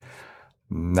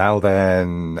Now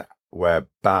then, we're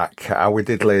back. How we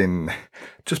diddling?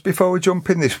 Just before we jump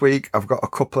in this week, I've got a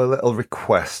couple of little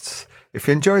requests. If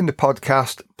you're enjoying the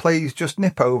podcast, please just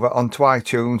nip over onto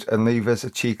iTunes and leave us a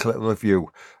cheeky little review.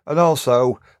 And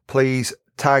also, please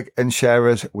tag and share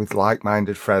us with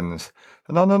like-minded friends.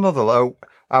 And on another note,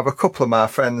 I have a couple of my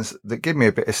friends that give me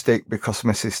a bit of stick because of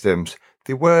my systems.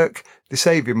 They work, they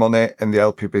save you money, and they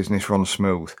help your business run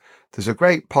smooth. There's a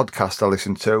great podcast I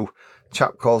listen to, a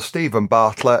chap called Stephen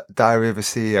Bartlett, Diary of a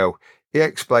CEO. He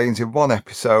explains in one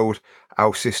episode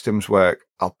how systems work.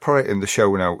 I'll put it in the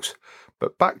show notes.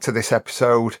 But back to this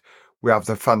episode, we have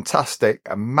the fantastic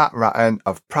Matt Wratten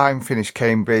of Prime Finish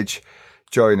Cambridge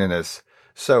joining us.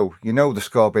 So, you know the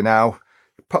score by now.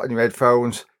 Put on your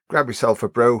headphones, grab yourself a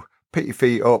brew, put your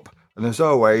feet up, and as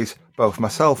always, both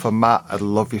myself and Matt would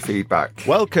love your feedback.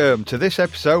 Welcome to this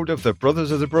episode of the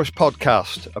Brothers of the Brush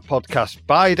podcast, a podcast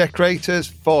by decorators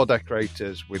for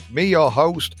decorators, with me, your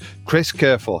host, Chris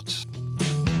Kerfoot.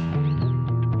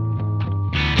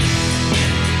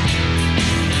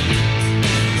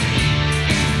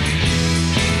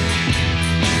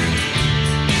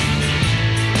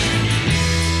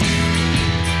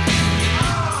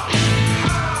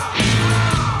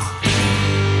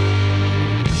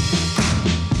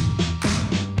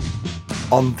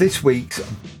 On this week's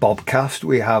Bobcast,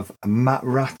 we have Matt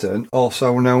Wratten,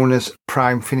 also known as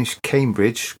Prime Finish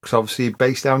Cambridge, because obviously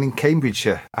based down in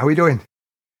Cambridgeshire. How are we doing?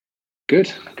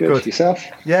 Good. Yourself?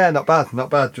 Yeah, not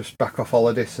bad. Just back off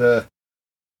holiday. So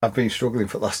I've been struggling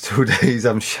for the last 2 days.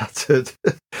 I'm shattered.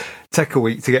 Take a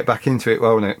week to get back into it,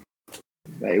 won't it?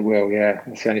 It will, yeah.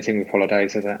 That's the only thing with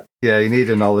holidays, is it? Yeah, you need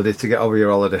an holiday to get over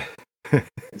your holiday.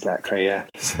 Exactly, yeah.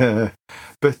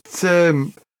 But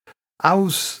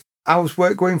how's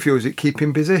work going for you? Is it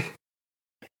keeping busy?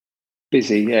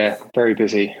 Busy, yeah, very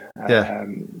busy. Yeah.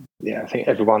 I think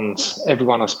everyone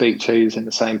I speak to is in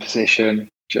the same position.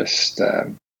 Just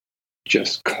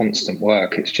constant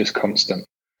work. It's just constant.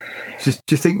 Do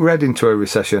you think we're heading to a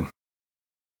recession?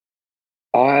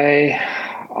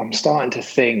 I'm starting to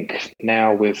think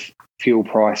now with fuel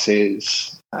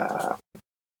prices,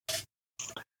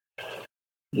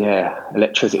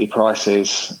 electricity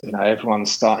prices,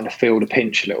 everyone's starting to feel the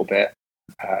pinch a little bit.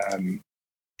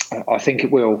 I think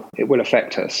it will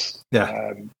affect us.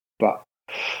 Yeah. But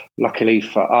luckily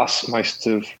for us, most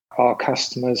of our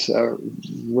customers are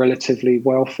relatively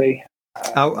wealthy.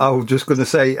 I was just going to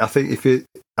say, I think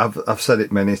I've said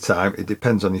it many times, it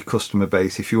depends on your customer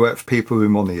base. If you work for people with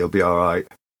money, you'll be all right.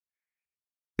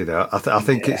 I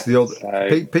think it's the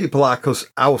other people like us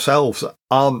ourselves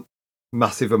aren't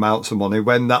massive amounts of money.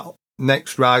 When that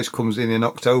next rise comes in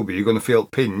October, you're going to feel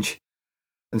pinch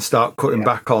and start cutting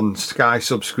back on Sky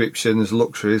subscriptions,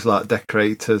 luxuries like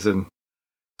decorators and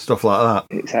stuff like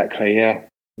that. Exactly,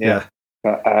 yeah.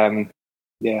 But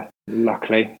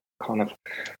luckily, kind of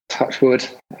touch wood.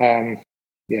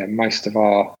 Most of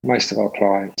our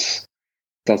clients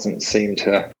doesn't seem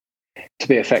to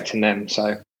be affecting them.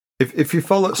 So if you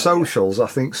follow socials, I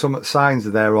think some signs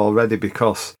are there already,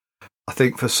 because I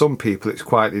think for some people it's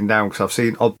quieting down, because I've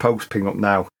seen odd posts ping up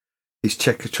now. Is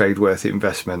Checkatrade worth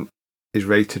investment? Is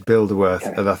Rated Builder worth?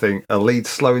 Okay. And I think a lead's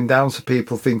slowing down, so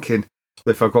people thinking,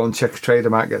 well, if I go on Checkatrade I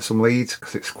might get some leads,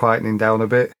 because it's quietening down a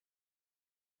bit.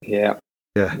 Yeah.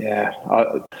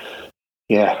 I've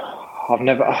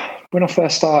never, when I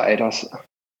first started, I was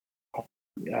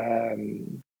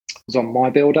on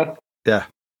My Builder. Yeah.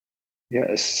 Yeah,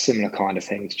 it's a similar kind of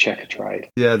thing to Checkatrade.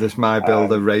 Yeah, there's My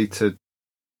Builder, Rated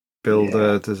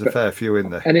Builder. There's a fair few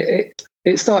in there. And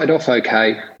it started off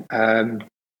okay,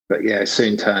 but it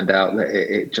soon turned out that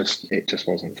it just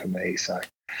wasn't for me. So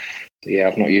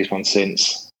I've not used one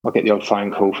since. I get the odd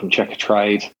phone call from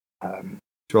Checkatrade. Do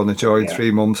you want to join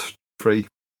 3 months free?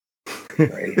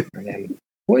 And then,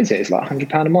 what is it? It's like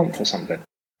 £100 a month or something.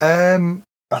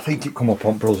 I think it come up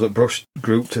on Bros at Brush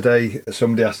group today.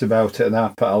 Somebody asked about it, and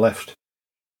I left.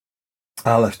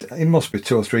 It must be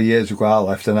 2 or 3 years ago. I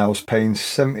left, and I was paying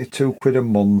 £72 a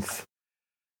month.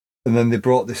 And then they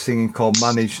brought this thing in called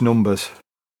Managed Numbers,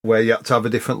 where you had to have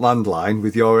a different landline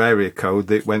with your area code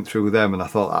that went through them, and I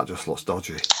thought that just looks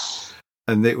dodgy.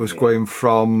 And it was going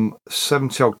from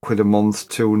 70 odd quid a month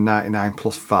to 99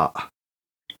 plus VAT.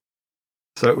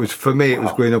 So it was, for me, it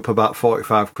was going up about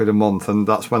 45 quid a month, and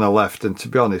that's when I left. And to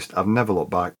be honest, I've never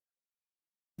looked back.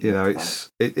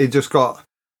 It just got,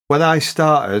 when I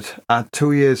started, I had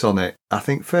 2 years on it. I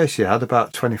think first year I had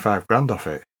about 25 grand off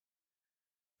it.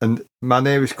 And my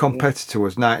nearest competitor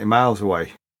was 90 miles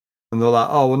away. And they're like,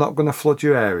 oh, we're not going to flood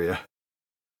your area.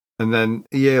 And then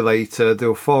a year later, there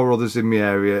were 4 others in my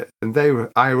area, and they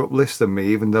were higher up list than me,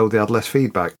 even though they had less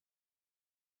feedback.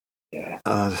 Yeah.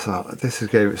 I just thought, this is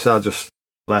game. So I just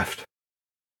left.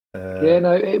 Yeah,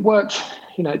 no, it worked.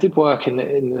 It did work in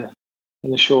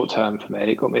the short term for me.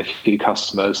 It got me a few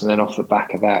customers, and then off the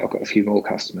back of that, I've got a few more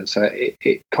customers. So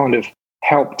it kind of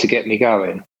helped to get me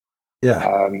going.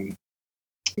 Yeah.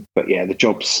 But yeah, the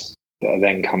jobs that are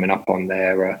then coming up on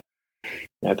there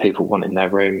are people wanting their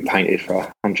room painted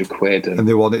for £100, And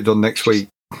they want it done next week.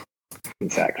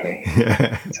 Exactly.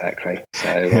 Yeah. Exactly.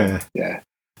 So yeah.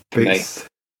 For me.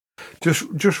 Just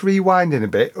rewinding a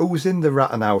bit. Who's in the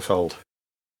Wratten household?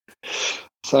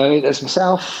 So there's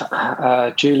myself,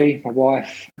 Julie, my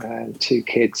wife, and 2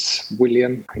 kids,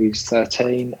 William, who's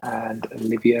 13, and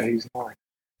Olivia, who's 9.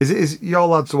 Is your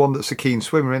lad's the one that's a keen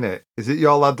swimmer, isn't it? Is it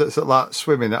your lad that's at like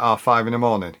swimming at 5:30 in the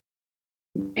morning?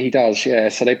 He does, yeah.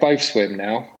 So they both swim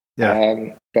now.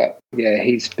 Yeah. But yeah,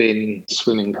 he's been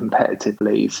swimming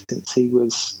competitively since he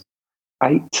was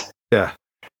 8. Yeah.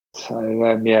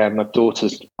 So yeah, my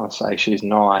daughter's, I'll say she's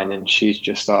 9, and she's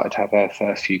just started to have her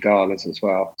first few galas as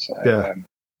well. So yeah.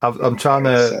 I'm trying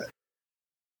to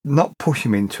not push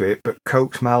him into it, but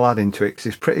coax my lad into it because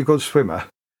he's a pretty good swimmer.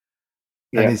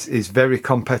 And he's very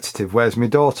competitive, whereas my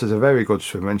daughter's a very good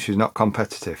swimmer and she's not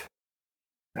competitive.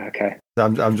 Okay.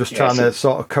 I'm just trying to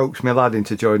sort of coax my lad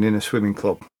into joining a swimming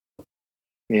club.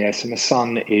 Yeah, so my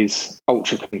son is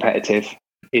ultra competitive.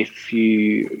 If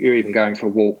you're even going for a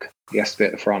walk, he has to be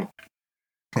at the front.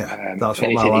 Yeah, that's what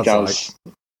anything my lad's he does,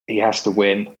 like. He has to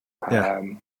win. Yeah.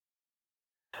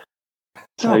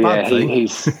 It's not a bad thing.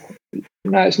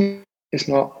 No, it's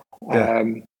not. Yeah.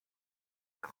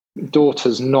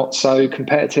 Daughter's not so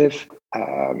competitive,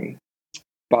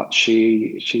 but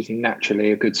she's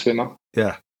naturally a good swimmer.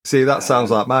 Yeah. See, that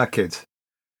sounds like my kids.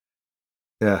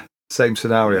 Yeah, same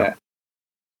scenario. Yeah.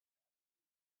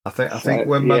 I think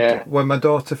when my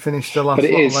daughter finished her last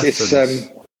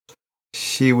lessons,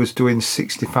 she was doing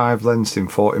 65 lengths in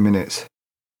 40 minutes,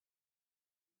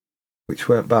 which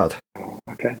weren't bad.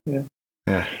 Okay. Yeah.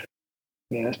 Yeah.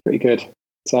 Yeah, that's pretty good.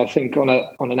 So I think on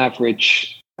an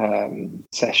average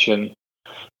session,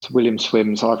 so William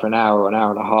swims either an hour or an hour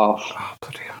and a half. Oh,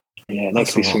 bloody hell. Yeah,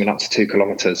 next to be swimming up to 2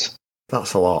 kilometres.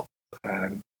 That's a lot.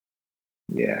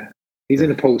 Yeah. He's in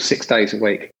the pool 6 days a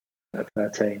week at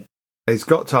 13. He's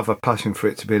got to have a passion for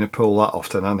it to be in a pool that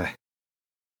often, hasn't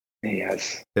he? He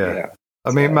has. Yeah.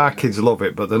 I mean, my kids love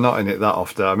it, but they're not in it that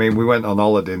often. I mean, we went on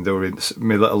holiday and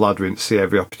my little lad went to see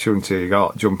every opportunity he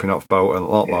got, jumping off boat and a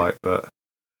lot like, but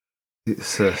it's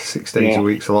 6 days a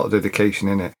week's a lot of dedication,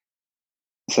 isn't it?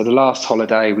 So the last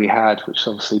holiday we had, which is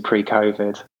obviously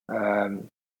pre-COVID,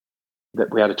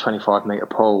 that we had a 25-metre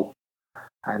pool,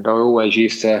 and I always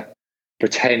used to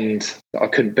pretend that I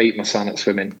couldn't beat my son at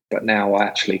swimming, but now I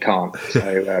actually can't.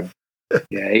 So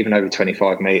even over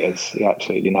 25 metres, he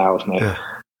absolutely nails me.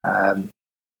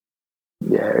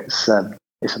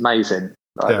 It's amazing.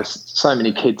 There's so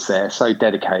mmany kids there, so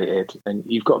dedicated, and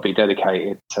you've got to be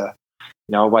dedicated to.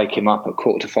 I wake him up at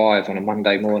 4:45 on a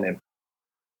Monday morning,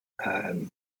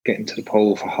 get into the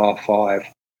pool for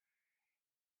 5:30,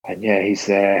 and he's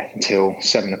there until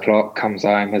 7 o'clock. Comes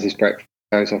home, has his breakfast,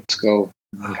 goes off to school,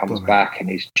 comes back, and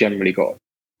he's generally got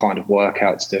kind of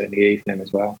workouts to do in the evening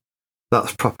as well.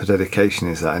 That's proper dedication,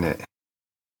 is that, isn't it?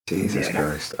 Jesus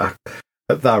Christ.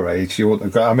 At that age, you wouldn't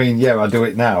have got... I mean, I do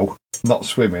it now. Not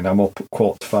swimming. I'm up at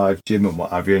 4:45, gym and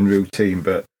what have you, in routine.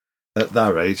 But at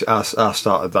that age, I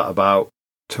started that about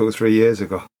 2 or 3 years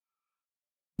ago.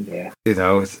 Yeah. At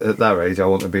that age, I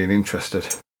wouldn't have been interested.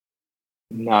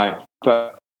 No,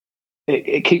 but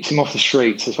it keeps him off the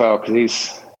streets as well,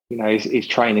 because he's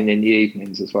training in the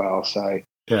evenings as well. So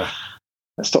that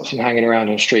stops him hanging around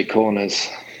on street corners.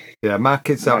 Yeah, my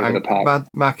kids don't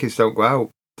go out.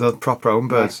 They're proper home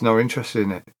birds, no interest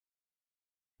in it.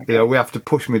 Okay. We have to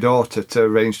push my daughter to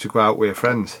arrange to go out with her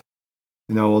friends.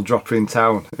 We'll drop her in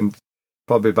town, and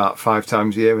probably about 5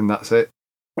 times a year, and that's it.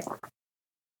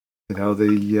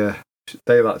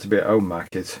 They like to be at home, my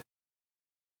kids.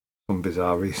 Some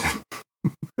bizarre reason.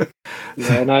 I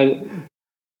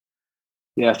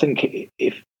think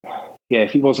if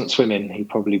he wasn't swimming, he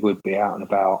probably would be out and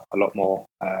about a lot more.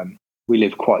 We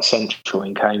live quite central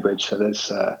in Cambridge, so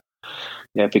there's a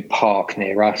big park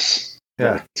near us.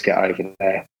 To get over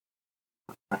there.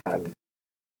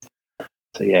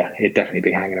 He'd definitely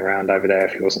be hanging around over there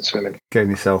if he wasn't swimming.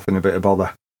 Getting yourself in a bit of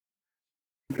bother.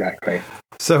 Exactly.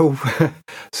 So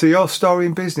your story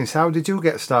in business, how did you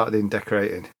get started in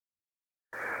decorating?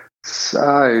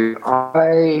 So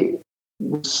I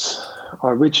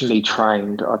originally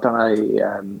trained. I've done a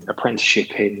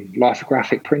apprenticeship in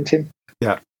lithographic printing.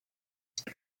 Yeah.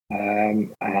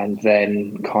 And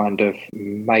then kind of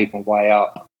made my way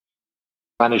up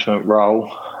management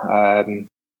role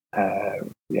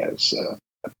it was a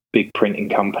big printing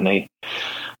company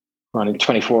running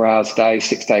 24 hours a day,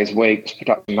 6 days a week. Was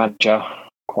production manager,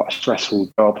 quite a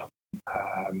stressful job.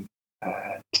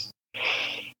 And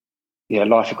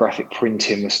lithographic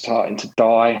printing was starting to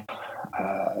die.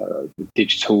 The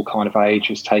digital kind of age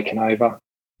was taken over.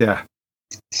 Yeah.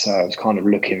 So I was kind of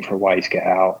looking for a way to get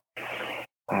out.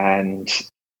 And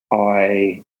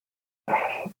a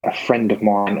friend of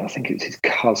mine, I think it was his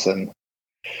cousin,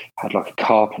 had like a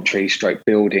carpentry stroke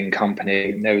building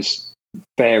company. And there was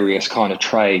various kind of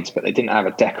trades, but they didn't have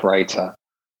a decorator.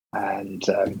 And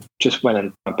just went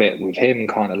in a bit with him,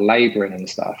 kind of labouring and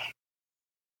stuff.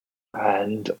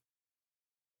 And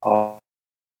I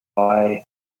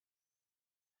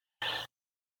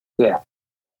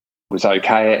was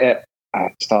okay at it.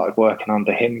 I started working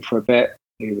under him for a bit.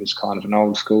 He was kind of an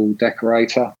old school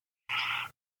decorator.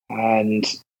 And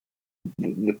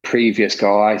the previous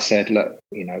guy said, look,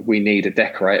 we need a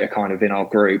decorator kind of in our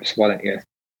groups. Why don't you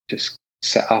just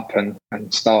set up and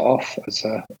start off as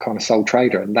a kind of sole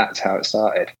trader? And that's how it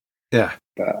started. Yeah.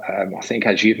 But I think,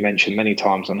 as you've mentioned many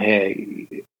times on here,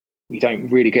 you don't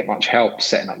really get much help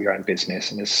setting up your own business.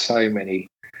 And there's so many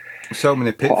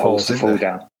pitfalls to fall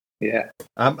down. Yeah.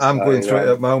 I'm going through it at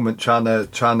the moment, trying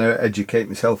to educate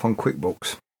myself on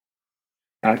QuickBooks.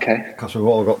 Okay. Because we've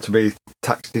all got to be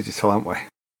tax digital, haven't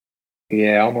we?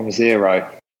 Yeah, I'm on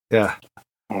Xero. Yeah.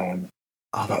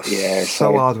 That's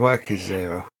so hard work is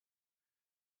Xero.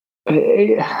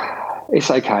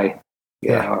 It's okay.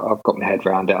 Yeah, I've got my head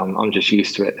around it. I'm just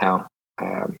used to it now.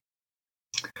 But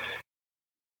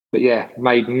yeah,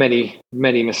 made many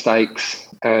mistakes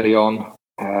early on.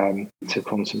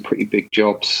 Took on some pretty big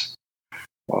jobs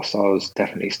whilst I was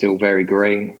definitely still very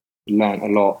green. Learned a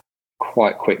lot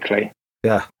quite quickly.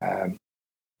 Yeah.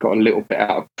 Got a little bit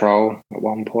out of control at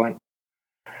one point.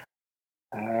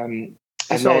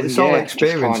 It's all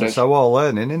experience, it's all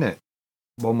learning, isn't it?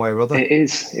 One way or other. It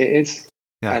is.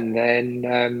 Yeah. And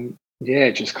then,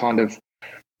 just kind of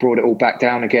brought it all back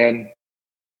down again,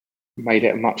 made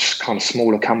it a much kind of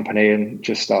smaller company and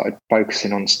just started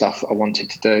focusing on stuff that I wanted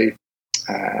to do.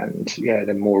 And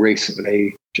then more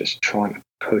recently, just trying to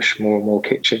push more and more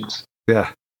kitchens.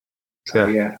 Yeah.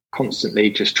 So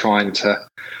constantly just trying to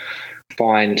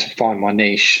find my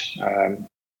niche.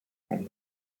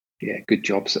 Good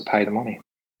jobs that pay the money.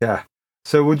 Yeah.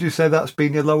 So would you say that's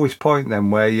been your lowest point then,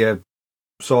 where you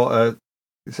sort of,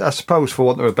 I suppose for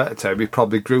want of a better term, you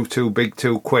probably grew too big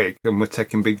too quick and were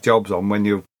taking big jobs on when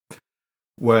you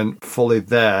weren't fully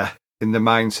there in the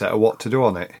mindset of what to do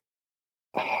on it?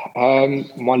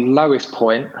 My lowest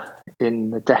point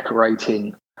in the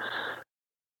decorating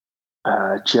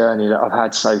journey that I've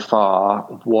had so far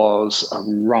was a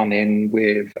run-in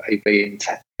with a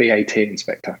VAT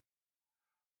inspector.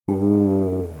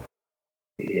 Ooh.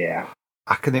 Yeah.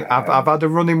 I've had a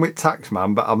run-in with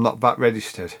Taxman, but I'm not VAT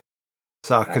registered.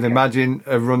 So I can imagine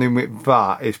a run-in with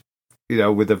VAT is,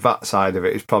 with the VAT side of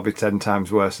it, is probably 10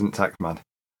 times worse than Taxman.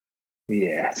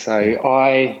 Yeah, so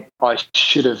I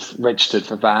should have registered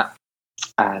for VAT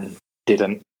and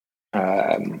didn't.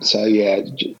 I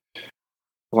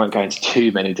won't go into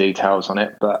too many details on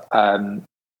it, but I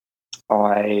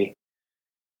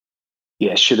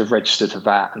should have registered for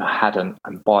VAT and I hadn't.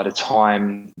 And by the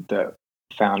time that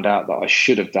I found out that I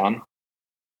should have done,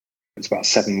 it's about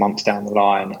 7 months down the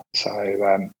line.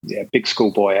 So big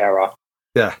schoolboy error.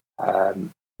 Yeah.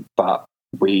 But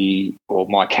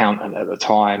my accountant at the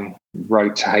time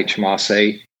wrote to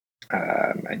HMRC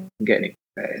and get an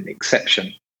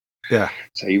exception. Yeah.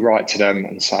 So you write to them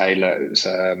and say, look, it was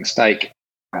a mistake.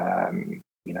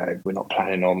 We're not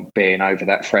planning on being over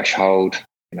that threshold.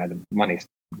 The money's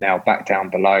now back down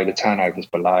below, the turnover's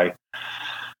below.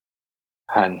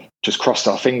 And just crossed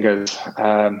our fingers.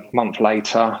 A month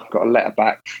later, got a letter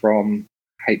back from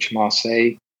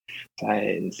HMRC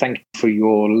saying, thank you for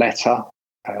your letter.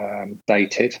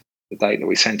 Dated the date that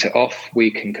we sent it off,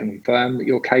 we can confirm that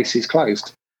your case is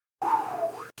closed.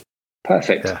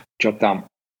 Perfect. Job done.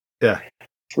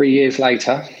 3 years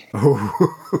later,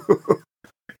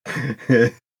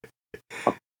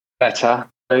 letter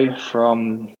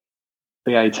from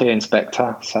VAT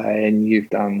inspector saying you've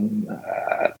done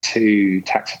 2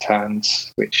 tax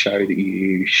returns which show that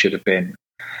you should have been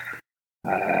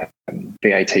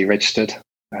VAT registered.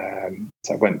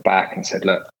 So I went back and said,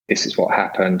 look, this is what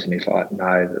happened. And he's like,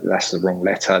 no, that's the wrong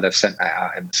letter. They've sent that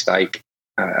out in mistake.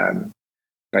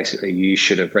 Basically, you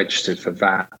should have registered for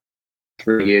VAT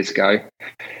 3 years ago.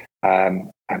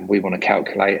 And we want to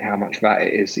calculate how much VAT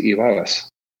it is that you owe us.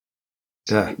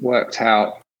 So it worked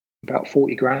out about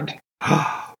 40 grand.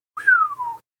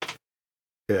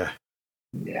 Yeah.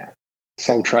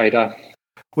 Sole trader.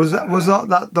 Was that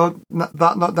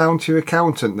not down to your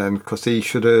accountant then? Because he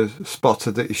should have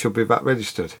spotted that you should be VAT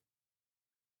registered.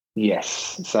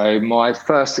 Yes. So my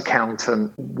first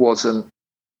accountant wasn't.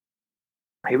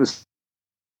 It was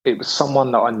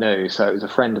someone that I knew. So it was a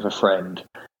friend of a friend.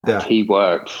 Yeah. He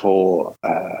worked for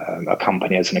a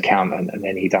company as an accountant, and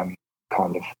then he done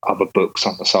kind of other books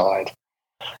on the side.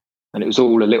 And it was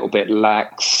all a little bit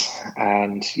lax,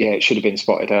 and it should have been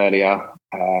spotted earlier.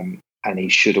 And he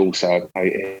should also have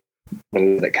noted the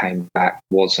letter that came back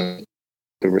wasn't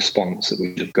the response that we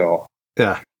would have got.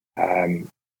 Yeah.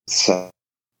 So,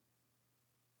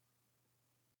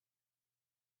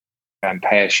 and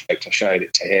pear-shaped, I showed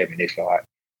it to him, and he's like,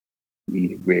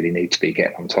 "You really need to be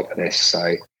getting on top of this."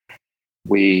 So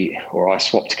I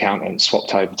swapped accountants,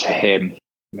 swapped over to him.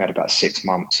 We had about 6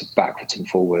 months of backwards and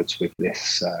forwards with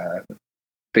this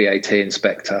VAT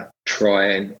inspector,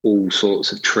 trying all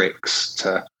sorts of tricks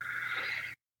to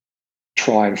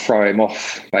try and throw him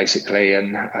off, basically,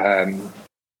 and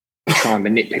try and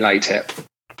manipulate it.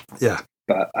 Yeah.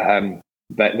 But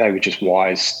they were just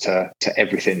wise to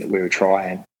everything that we were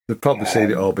trying. They've probably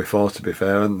seen it all before, to be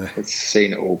fair, haven't they? They've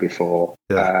seen it all before.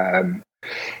 Yeah.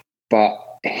 But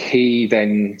he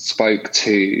then spoke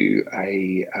to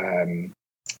a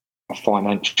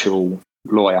financial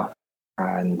lawyer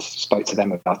and spoke to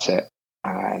them about it.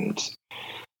 And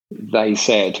they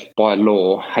said, by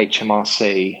law,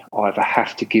 HMRC either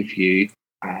have to give you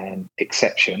an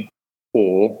exception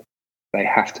or they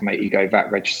have to make you go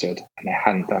VAT registered, and they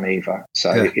hadn't done either.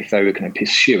 So if they were going to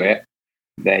pursue it,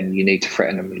 then you need to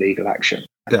threaten them with legal action.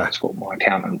 And that's what my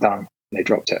accountant done. They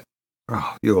dropped it.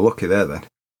 Oh, you were lucky there then.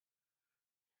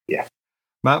 Yeah.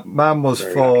 Mine was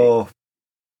very for lucky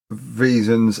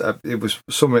reasons. It was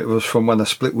from when I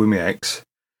split with my ex.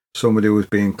 Somebody was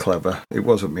being clever. It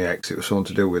wasn't my ex, it was something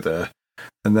to do with her.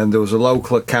 And then there was a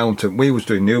local accountant. We was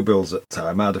doing new bills at the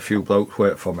time. I had a few blokes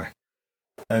work for me.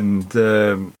 And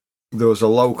there was a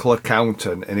local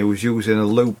accountant, and he was using a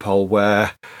loophole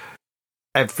where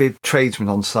every tradesman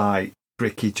on site,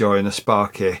 Bricky, Joy and a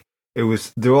Sparky, they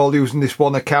were all using this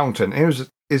one accountant.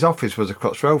 His office was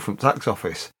across the road from tax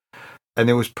office. And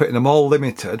he was putting them all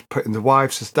limited, putting the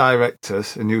wives as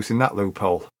directors and using that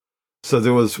loophole. So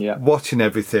there was watching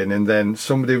everything, and then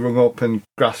somebody rung up and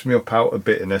grasped me up out of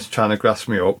bitterness, trying to grasp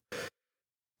me up.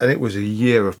 And it was a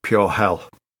year of pure hell.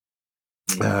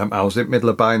 I was in the middle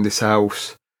of buying this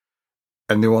house,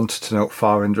 and they wanted to know how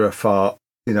far under a fart.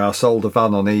 I sold a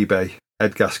van on eBay.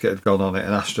 Head gasket had gone on it,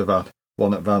 an Astra van,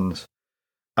 one at Vans.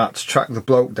 I had to track the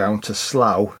bloke down to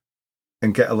Slough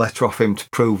and get a letter off him to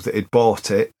prove that he'd bought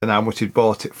it and how much he'd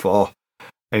bought it for.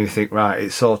 And you think, right,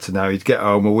 it's sorted now. You'd get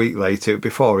home a week later,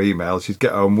 before emails, you'd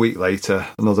get home a week later,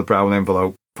 another brown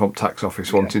envelope from tax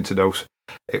office wanting to know.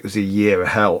 It was a year of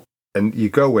hell. And you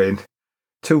go in,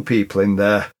 2 people in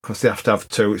there, because they have to have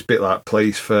 2. It's a bit like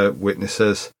police for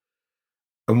witnesses.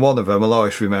 And one of them, I'll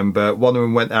always remember, one of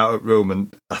them went out of the room,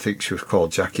 and I think she was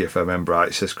called Jackie, if I remember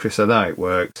right. She says, "Chris, I know it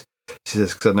worked." She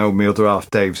says, "Because I know my other half,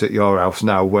 Dave's at your house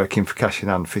now, working for Cash in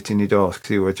Hand, fitting your doors, because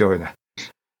you were a joiner."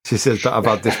 She says, "But I've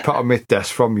had this put on my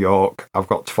desk from York. I've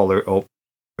got to follow it up."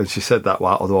 And she said that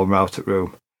while the one were out at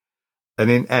room.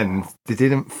 And in end, they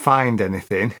didn't find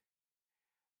anything,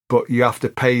 but you have to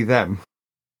pay them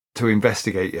to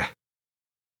investigate you.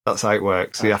 That's how it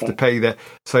works. So you have to pay them.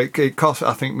 So it cost,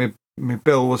 I think my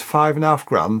bill was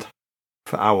 $5,500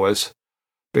 for hours.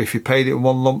 But if you paid it in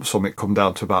one lump sum, it come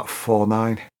down to about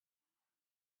 $4,900.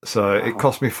 So it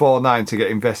cost me $4,900 to get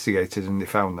investigated, and they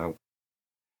found out.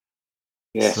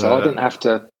 Yeah, so I didn't have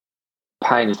to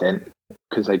pay anything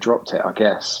because they dropped it, I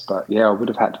guess. But I would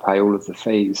have had to pay all of the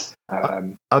fees.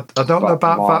 I don't know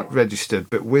about VAT registered,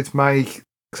 but with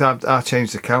because I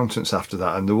changed accountants after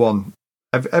that, and the one,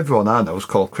 everyone I know is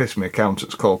called Chris. My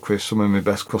accountant's called Chris. Some of my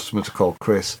best customers are called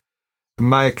Chris. And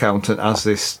my accountant has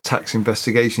this tax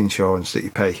investigation insurance that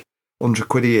you pay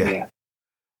 £100 a year. Yeah.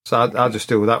 So I just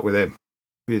do that with him,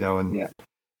 and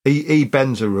he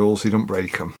bends the rules, he don't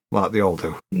break them like they all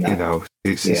do. No.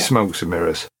 He smokes and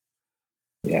mirrors.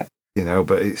 Yeah.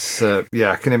 But it's, I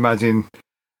can imagine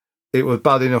it was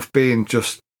bad enough being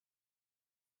just,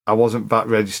 I wasn't VAT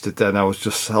registered then, I was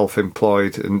just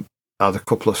self-employed and had a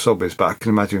couple of subbies, but I can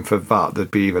imagine for that, they'd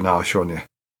be even harsher on you.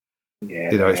 Yeah.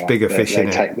 It's bigger fish in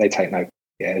it. They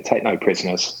take no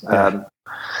prisoners.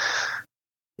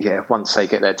 Once they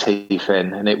get their teeth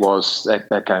in, and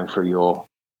they're going through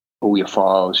all your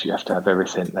files, you have to have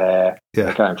everything there. Yeah.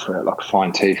 They're going through it like a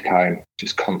fine tooth comb,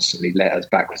 just constantly letters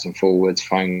backwards and forwards,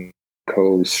 phone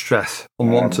calls. Stress,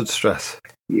 unwanted stress.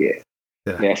 Yeah.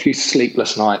 Yeah, a few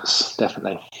sleepless nights,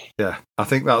 definitely. Yeah, I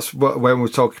think that's when we were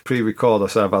talking pre-record. I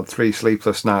said I've had 3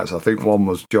 sleepless nights. I think one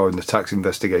was during the tax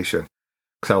investigation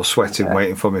because I was sweating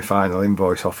waiting for my final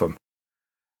invoice off them.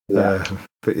 Yeah.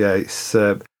 But yeah, it's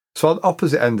so on the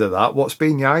opposite end of that. What's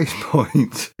been your highest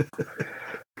point?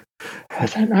 I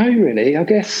don't know really. I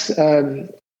guess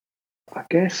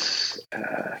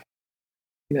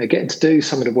getting to do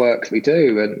some of the work that we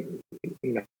do, and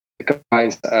the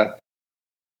guys that are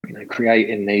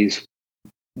creating these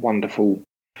wonderful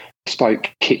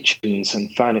bespoke kitchens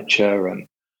and furniture, and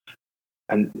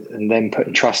then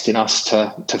putting trust in us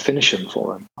to finish them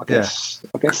for them. I guess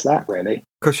that really.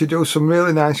 Because you do some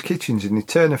really nice kitchens and you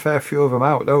turn a fair few of them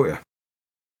out, don't you?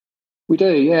 We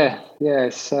do, yeah.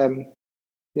 It's, I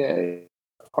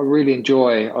really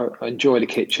enjoy the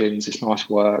kitchens. It's nice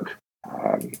work.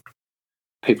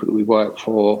 People that we work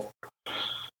for,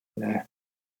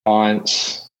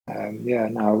 clients. I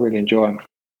really enjoy them.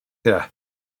 Yeah.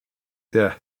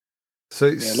 So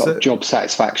it's a lot of job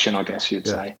satisfaction, I guess you'd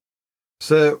say.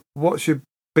 So, what's your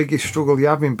biggest struggle you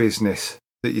have in business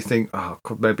that you think,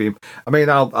 could maybe? I mean,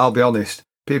 I'll be honest.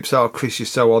 People say, Chris, you're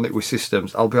so on it with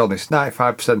systems. I'll be honest,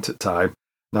 95% of the time,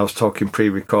 and I was talking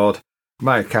pre-record,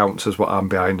 my accounts is what I'm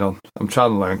behind on. I'm trying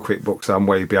to learn QuickBooks. I'm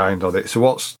way behind on it. So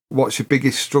what's your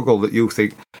biggest struggle that you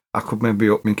think I could maybe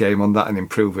up my game on that and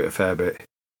improve it a fair bit?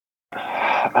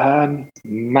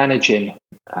 Managing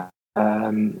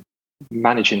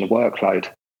the workload,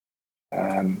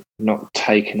 not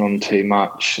taking on too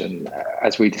much, and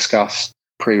as we discussed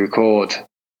pre-record,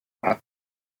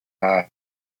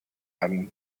 having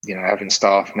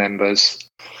staff members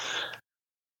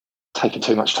taking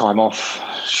too much time off,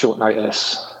 short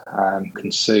notice,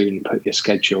 can soon put your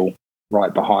schedule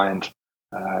right behind,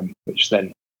 which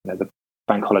then the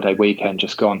bank holiday weekend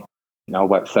just gone. I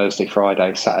work Thursday,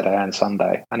 Friday, Saturday and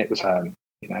Sunday, and it was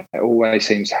it always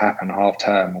seems to happen half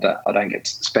term. I don't get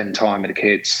to spend time with the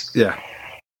kids. Yeah.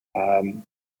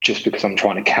 Just because I'm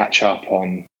trying to catch up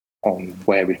on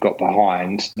where we've got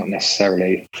behind, not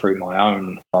necessarily through my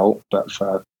own fault, but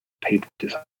for people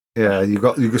to. Yeah, you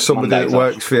got somebody that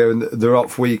works for you and they're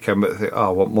off weekend, but they think, I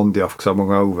want Monday off because I'm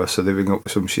hungover, so they ring up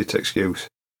with some shit excuse.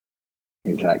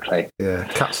 Exactly. Yeah.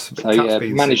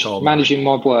 Managing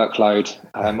my workload.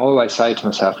 I always say to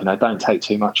myself, don't take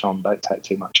too much on. But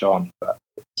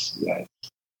it's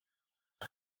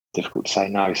difficult to say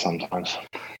no sometimes.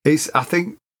 I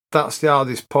think that's the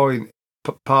hardest part.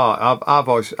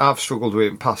 I've struggled with it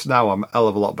in the past. Now I'm a hell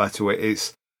of a lot better with it.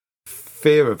 It's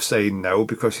fear of saying no,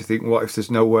 because you think, what if there's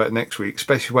no work next week?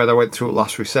 Especially when I went through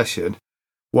last recession.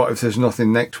 What if there's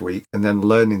nothing next week? And then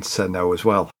learning to say no as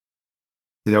well.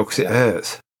 Because it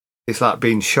hurts. It's like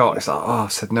being shot. It's like, I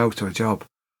said no to a job.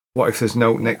 What if there's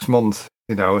no next month?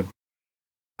 And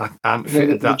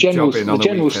the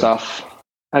general stuff,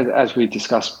 as we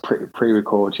discussed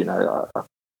pre-record, I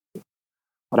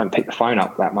don't pick the phone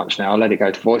up that much now. I let it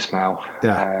go to voicemail,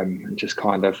 and just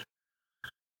kind of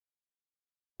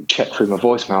check through my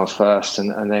voicemails first,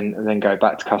 and then go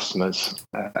back to customers.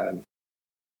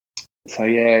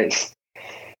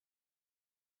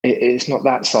 It's not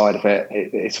that side of it.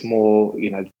 It's more,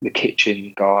 the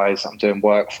kitchen guys I'm doing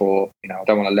work for. I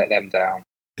don't want to let them down.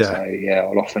 Yeah. So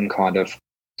I'll often kind of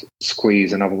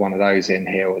squeeze another one of those in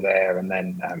here or there, and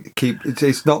then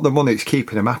it's not the money; it's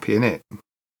keeping them happy, isn't it?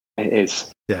 It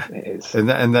is. Yeah, it is. And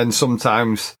then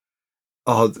sometimes,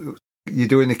 you're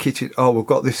doing the kitchen. We've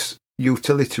got this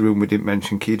utility room we didn't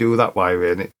mention. Can you do that while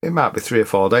you're in it? It might be 3 or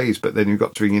 4 days, but then you've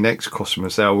got to ring your next customer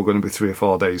and say, we're going to be 3 or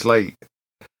 4 days late.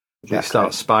 Exactly. It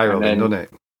starts spiraling, doesn't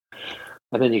it?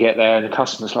 And then you get there and the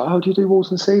customer's like, do you do walls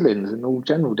and ceilings and all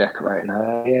general decorating?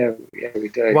 Yeah, we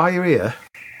do. Why are you here?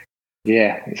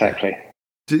 Yeah, exactly.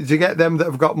 Do you get them that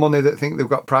have got money that think they've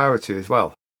got priority as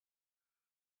well?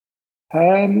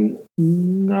 No,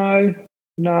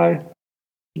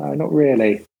 not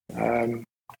really.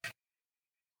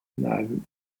 No,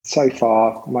 so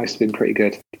far most have been pretty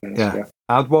good. Yeah,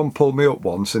 I had one pull me up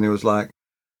once and he was like,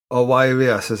 why are you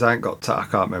here? I says, I ain't got time.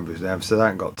 I can't remember his name. I said, I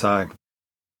ain't got time.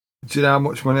 Do you know how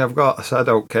much money I've got? I said, I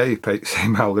don't care. You pay the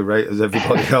same hourly rate as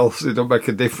everybody else. It don't make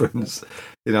a difference.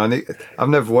 And I've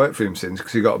never worked for him since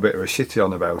because he got a bit of a shitty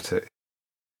on about it.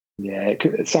 Yeah,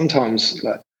 sometimes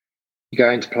you go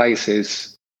into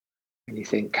places and you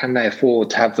think, can they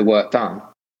afford to have the work done?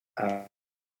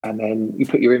 And then you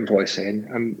put your invoice in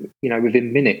and,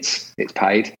 within minutes it's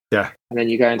paid. Yeah. And then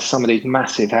you go into some of these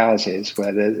massive houses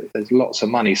where there's lots of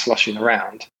money sloshing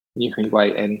around and you can be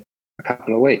waiting a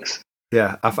couple of weeks.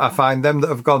 Yeah. I find them that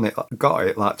have got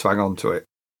it like to hang on to it.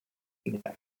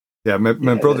 Yeah.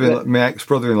 My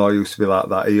ex-brother-in-law used to be like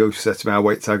that. He used to say to me, I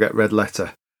wait till I get red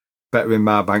letter. better in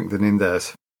my bank than in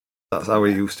theirs. That's how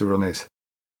he used to run his.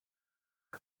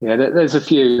 Yeah, there's a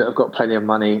few that have got plenty of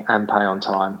money and pay on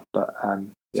time, but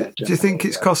Do you think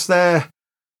it's because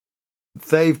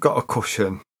they've got a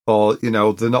cushion, or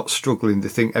they're not struggling? They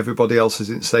think everybody else is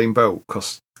in the same boat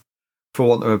because, for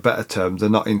want of a better term, they're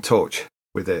not in touch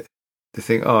with it. They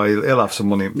think, oh, he'll have some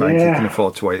money in bank. He can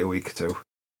afford to wait a week or two.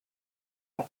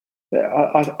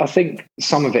 I think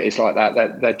some of it is like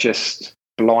that they're just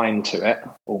blind to it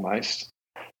almost.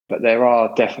 But there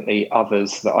are definitely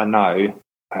others that I know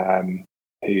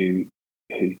who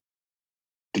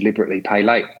deliberately pay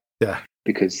late. Yeah.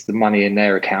 Because the money in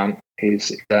their account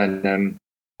is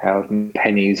however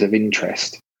pennies of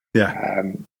interest. Yeah.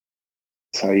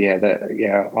 So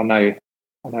I know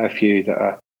a few that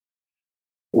are,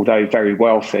 although very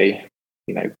wealthy,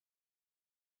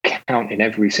 counting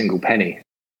every single penny.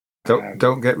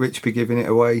 Don't get rich, be giving it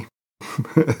away.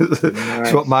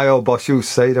 That's what my old boss used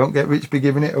to say. Don't get rich, be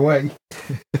giving it away.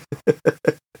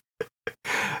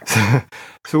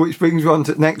 So which brings me on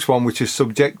to the next one, which is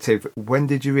subjective. When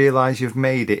did you realise you've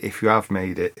made it, if you have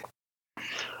made it?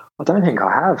 I don't think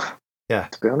I have. Yeah.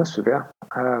 To be honest with you.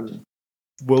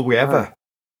 Will we ever?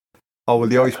 Or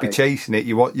will you always be chasing it?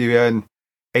 You earn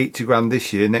 80 grand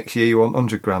this year, next year you want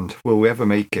 100 grand. Will we ever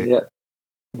make it?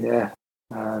 Yeah.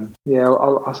 I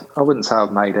wouldn't say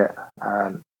I've made it.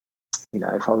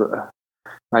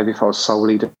 If I was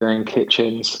solely doing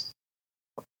kitchens,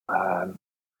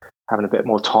 having a bit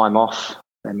more time off,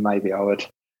 then maybe I would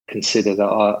consider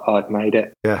that I'd made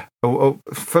it. Yeah.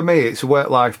 For me, it's a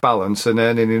work-life balance and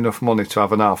earning enough money to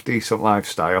have an half-decent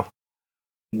lifestyle.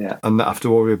 Yeah. And not have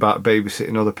to worry about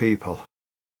babysitting other people.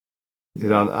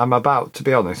 I'm about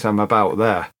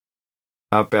there.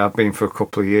 I've been for a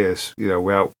couple of years,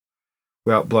 without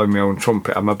blowing my own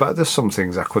trumpet. There's some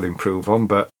things I could improve on,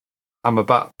 but I'm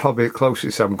about probably the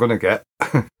closest I'm going to get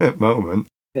at the moment.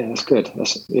 Yeah, that's good.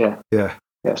 Yeah,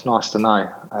 it's nice to know.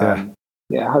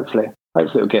 Hopefully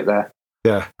it'll get there.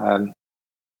 Yeah.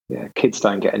 Kids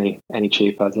don't get any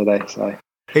cheaper, do they? So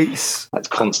that's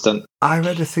constant. I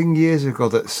read a thing years ago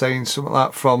that's saying something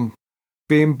like from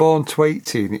being born to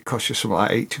 18, it costs you something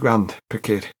like 80 grand per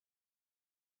kid.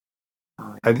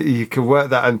 Oh, yeah. And you can work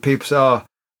that, and people say,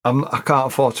 I can't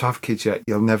afford to have kids yet.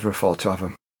 You'll never afford to have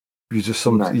them. You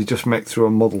just make through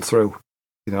and muddle through.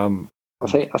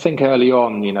 I think early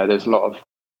on, there's a lot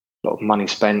of money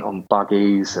spent on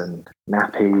buggies and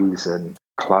nappies and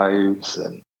clothes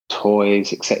and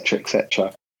toys,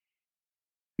 etc.,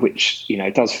 which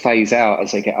does phase out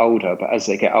as they get older. But as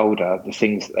they get older, the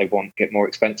things that they want get more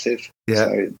expensive. Yeah,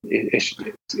 so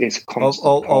it's a constant.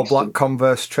 All black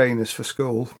Converse trainers for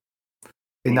school.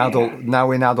 In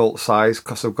adult size,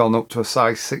 because they've gone up to a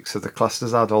size 6 of the classed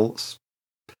as adults.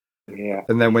 Yeah.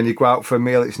 And then when you go out for a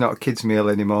meal, it's not a kid's meal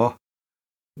anymore.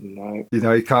 No.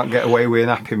 You can't get away with an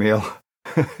Happy Meal.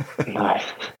 No.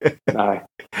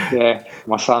 Yeah.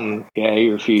 My son, he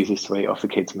refuses to eat off the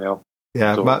kids' meal.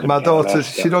 Yeah, my daughter,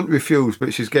 she don't refuse,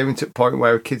 but she's getting to the point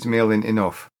where a kid's meal isn't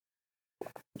enough.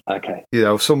 Okay.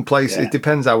 Some places, it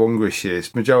depends how hungry she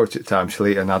is. Majority of the time, she'll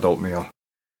eat an adult meal.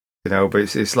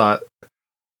 But it's like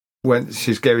when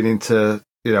she's getting into,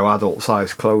 adult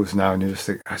size clothes now, and you just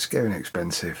think, it's getting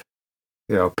expensive.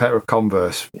 A pair of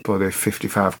Converse, bloody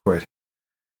 55 quid.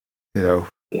 Yeah.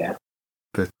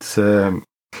 But so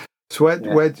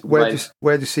where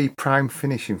do you see Prime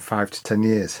finish in 5 to 10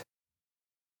 years?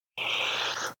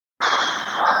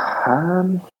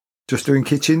 Just doing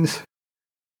kitchens?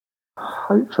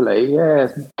 Hopefully, yeah.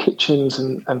 Kitchens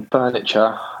and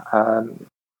furniture.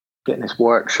 Getting this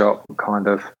workshop kind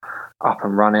of up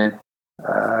and running.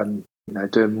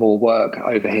 Doing more work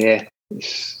over here.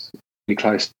 It's pretty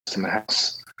close to my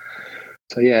house.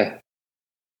 So yeah,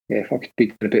 if I could be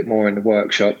doing a bit more in the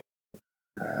workshop,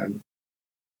 and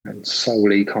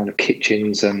solely kind of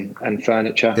kitchens and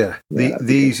furniture. Yeah,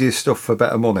 the easiest stuff for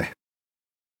better money.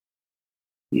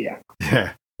 Yeah.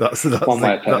 Yeah, that's the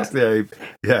aim.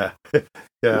 Yeah,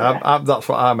 that's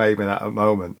what I'm aiming at the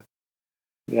moment.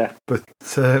 Yeah. But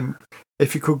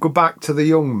if you could go back to the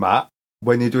young Matt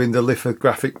when you're doing the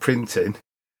lithographic printing,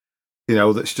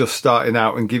 that's just starting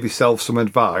out, and give yourself some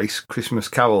advice, Christmas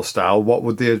Carol style, what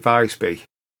would the advice be?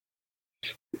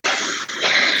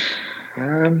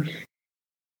 Don't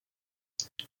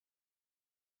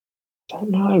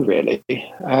know really.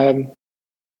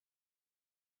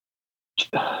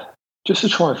 Just to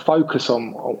try and focus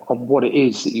on what it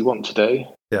is that you want to do.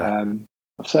 Yeah.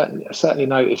 I've certainly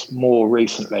noticed more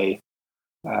recently.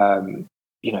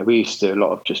 We used to do a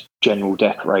lot of just general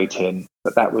decorating,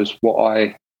 but that was what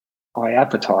I I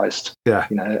advertised, Yeah.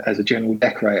 as a general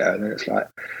decorator. And it's like,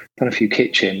 done a few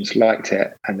kitchens, liked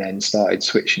it, and then started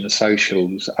switching the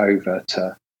socials over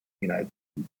to,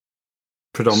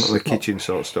 Predominantly kitchen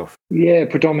sort of stuff. Yeah,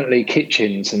 predominantly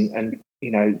kitchens, and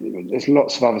there's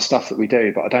lots of other stuff that we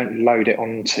do, but I don't load it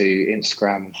onto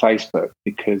Instagram and Facebook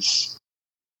because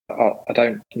I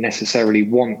don't necessarily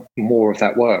want more of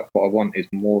that work. What I want is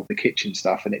more of the kitchen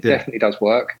stuff, and it definitely does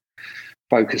work.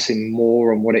 Focusing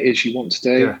more on what it is you want to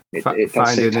do. Yeah. It does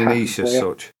finding a niche as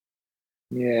such.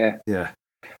 Yeah. Yeah.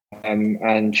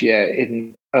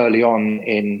 In early on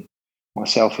in my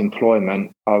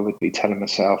self-employment, I would be telling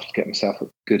myself to get myself a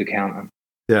good accountant.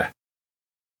 Yeah.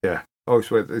 Yeah. I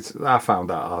found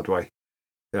that hard way.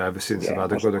 Yeah, ever since I've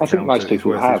had a good accountant, I think most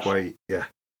people have. Yeah.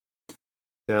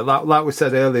 Yeah, like we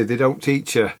said earlier, they don't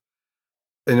teach you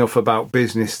enough about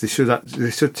business. They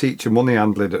should teach you money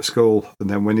handling at school, and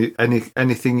then when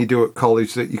anything you do at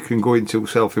college that you can go into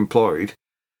self-employed,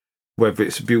 whether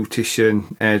it's a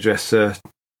beautician, hairdresser,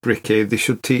 bricky, they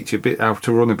should teach you a bit how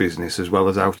to run a business as well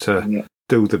as how to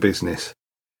do the business.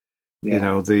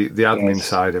 Yeah. The admin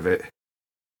side of it.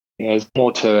 Yeah, there's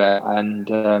more to it,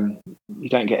 and you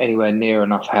don't get anywhere near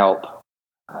enough help.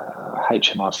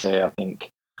 HMRC, I think,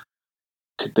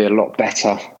 could be a lot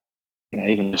better.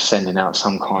 Even just sending out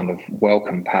some kind of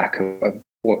welcome pack of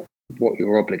what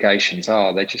your obligations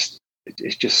are.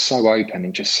 It's just so open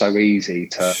and just so easy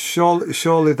to.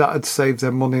 Surely that'd save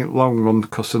them money in the long run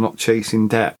because they're not chasing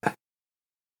debt.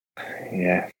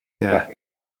 Yeah. Yeah.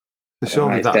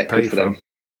 Surely that'd pay for them.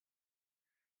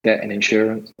 Debt and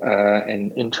insurance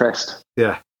and interest.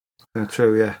 Yeah.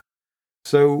 True. Yeah.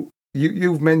 So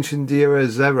you've mentioned you're a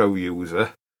Xero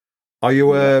user. Are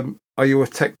you a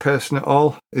tech person at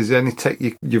all? Is there any tech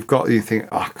you've got that you think,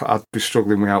 I'd be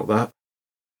struggling without that?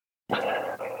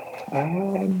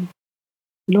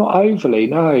 Not overly,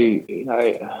 no.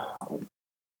 A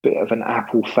bit of an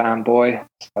Apple fanboy.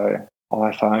 So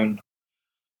iPhone,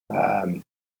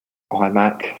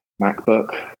 iMac,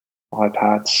 MacBook,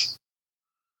 iPads,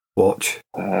 watch,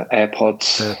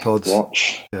 AirPods,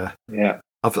 watch. Yeah.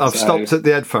 I've stopped at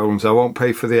the headphones. I won't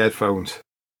pay for the headphones.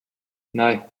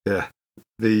 No. Yeah.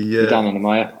 You're done on them,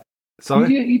 are you?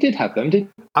 Sorry? You did have them, didn't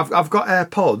you? I've got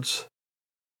AirPods,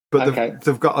 but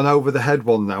they've got an over-the-head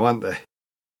one now, haven't they?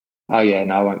 Oh, yeah,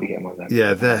 no, I won't be getting one of them.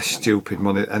 Yeah, they're stupid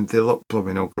money, and they look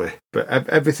blooming ugly. But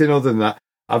everything other than that,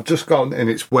 I've just gone, and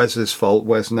it's Wes's fault,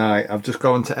 Wes Knight, I've just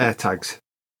gone to AirTags.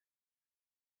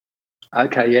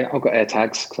 Okay, yeah, I've got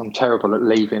AirTags, because I'm terrible at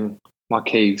leaving my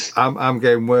keys. I'm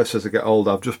getting worse as I get older.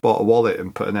 I've just bought a wallet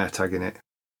and put an AirTag in it.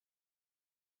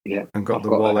 Yeah, and got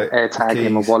wallet, AirTag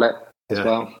in my wallet as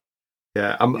well.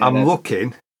 Yeah, I'm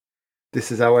looking.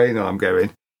 This is how I know I'm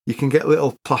going. You can get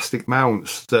little plastic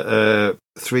mounts that are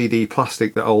 3D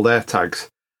plastic that hold AirTags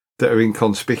that are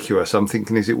inconspicuous. I'm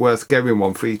thinking, is it worth getting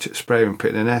one for each sprayer and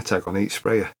putting an AirTag on each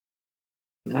sprayer?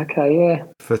 Okay, yeah.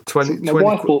 For 20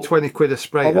 quid a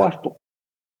sprayer. My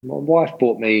wife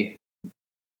bought me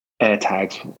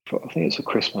AirTags for, I think it's for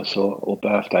Christmas or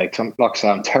birthday. Because like I say,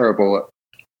 I'm terrible at.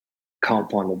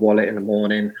 Can't find the wallet in the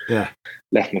morning. Yeah.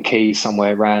 Left my keys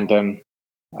somewhere random.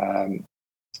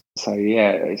 So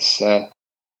yeah, it's.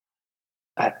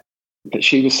 But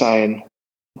she was saying,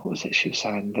 what was it? She was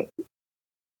saying that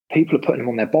people are putting them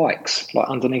on their bikes, like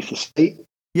underneath the seat.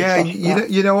 Yeah,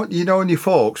 you know on your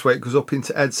forks where it goes up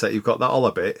into headset, you've got that hollow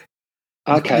bit.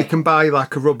 Okay. You can buy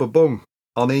like a rubber bung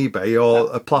on eBay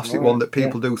or a plastic one that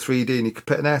people do 3D, and you can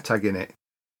put an AirTag in it.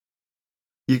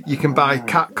 You can buy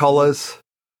cat collars.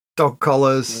 Dog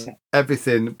collars,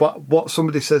 everything. But what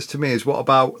somebody says to me is, what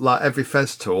about like every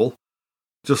Fez tool?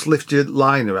 Just lift your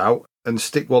liner out and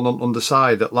stick one on the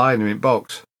side, that liner in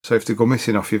box. So if they go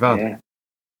missing off your van,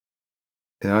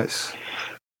 it's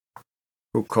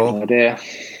good call. Good idea.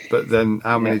 But then,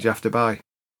 how many do you have to buy?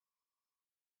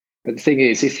 But the thing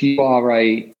is, if you are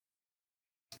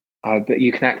but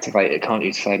you can activate it, can't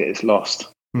you? To say that it's lost.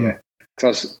 Yeah.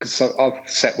 Because I've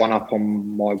set one up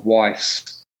on my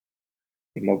wife's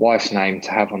name to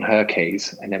have on her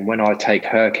keys, and then when I take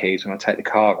her keys, when I take the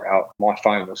car out, my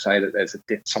phone will say that there's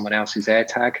someone else's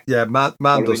AirTag. Yeah, man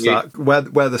does that.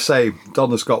 We're the same.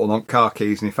 Donna's got one on car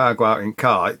keys, and if I go out in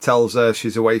car, it tells her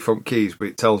she's away from keys, but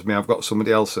it tells me I've got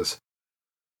somebody else's.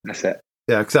 That's it.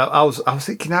 Yeah, because I was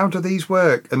thinking, how do these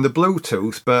work? And the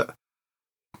Bluetooth, but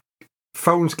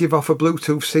phones give off a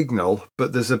Bluetooth signal,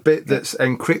 but there's a bit that's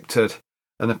encrypted,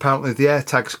 and apparently the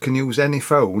AirTags can use any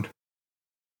phone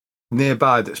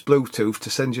nearby that's Bluetooth to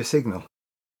send you a signal.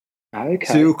 Okay.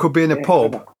 So you could be in a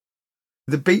pub.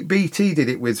 The BT did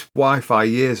it with Wi-Fi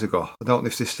years ago. I don't know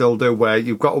if they still do, where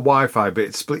you've got a Wi-Fi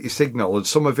bit, split your signal, and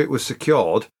some of it was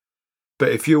secured, But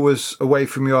if you was away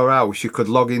from your house, you could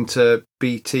log into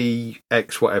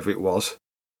BTX, whatever it was,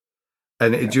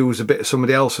 and it'd use a bit of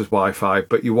somebody else's Wi-Fi,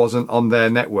 but you wasn't on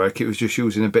their network. It was just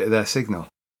using a bit of their signal.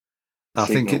 I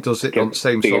think it does it on the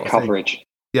same sort of coverage. Thing.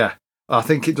 Yeah, I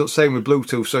think it does the same with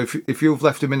Bluetooth. So if you've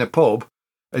left them in a pub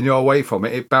and you're away from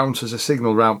it, it bounces a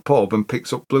signal around pub and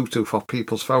picks up Bluetooth off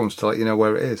people's phones to let you know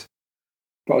where it is.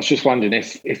 But I was just wondering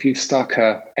if you've stuck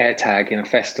a AirTag in a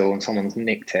Festal and someone's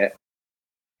nicked it,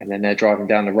 and then they're driving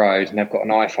down the road and they've got an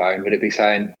iPhone, would it be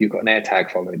saying you've got an AirTag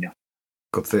following you?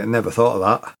 Good thing I never thought of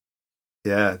that.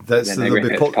 Yeah,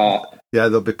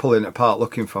 they'll be pulling it apart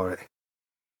looking for it.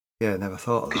 Yeah, never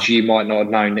thought of that. Because you might not have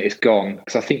known that it's gone.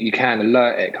 Because I think you can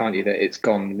alert it, can't you, that it's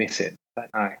gone missing? I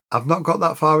don't know. I've not got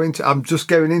that far into. I'm just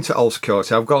going into all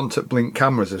security. I've gone to Blink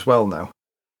cameras as well now.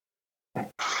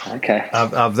 Okay.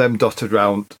 I've them dotted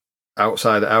round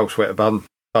outside the house where the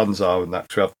vans are, and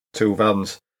actually have 2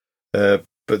 vans.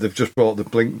 But they've just brought the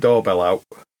Blink doorbell out,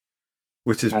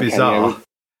 which is bizarre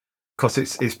because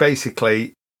it's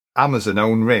basically Amazon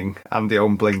own Ring and they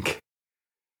own Blink.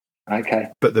 Okay.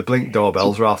 But the Blink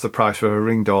doorbells are half the price for a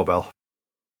Ring doorbell.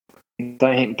 I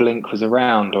don't think Blink was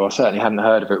around, or I certainly hadn't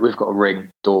heard of it. We've got a Ring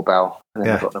doorbell, and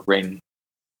then we've got a Ring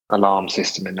alarm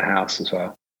system in the house as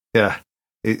well. Yeah.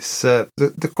 It's they're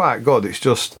quite good. It's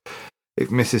just if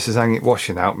Mrs. is hanging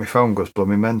washing out, my phone goes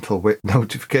blooming mental with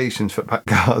notifications for back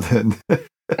garden.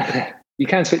 You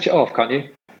can switch it off, can't you?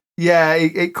 Yeah,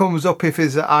 it comes up if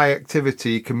there's high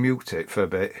activity. You can mute it for a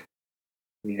bit.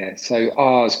 Yeah. So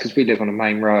ours, because we live on a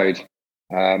main road,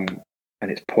 and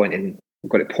it's pointing.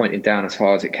 We've got it pointing down as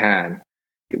far as it can.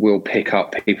 It will pick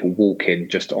up people walking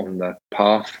just on the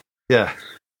path. Yeah.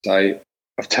 So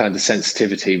I've turned the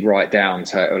sensitivity right down,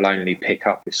 so it will only pick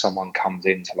up if someone comes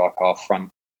into like our front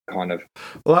kind of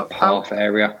path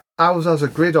area. Ours has a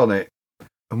grid on it,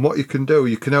 and what you can do,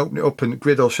 you can open it up, and the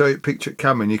grid will show you a picture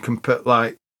camera, and you can put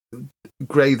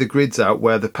grey the grids out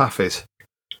where the path is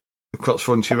across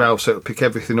front of your house, so it'll pick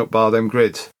everything up by them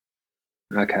grids.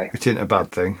 Okay, which isn't a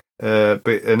bad thing, but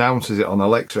it announces it on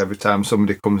Alexa every time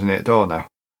somebody comes in at the door now.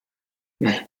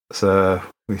 So,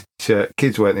 which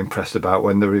kids weren't impressed about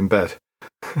when they were in bed.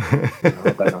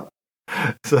 No,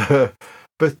 so,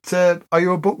 but are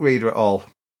you a book reader at all?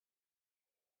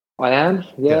 I am,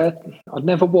 yeah. I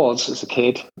never was as a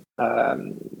kid. I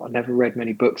never read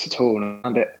many books at all, and I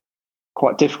found it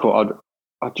quite difficult.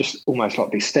 I'd just almost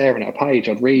like be staring at a page.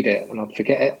 I'd read it and I'd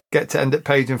forget it. Get to end at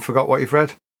page and forgot what you've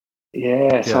read?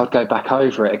 Yeah, so I'd go back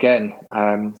over it again.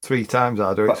 3 times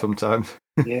I do it sometimes.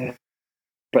 Yeah.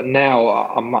 But now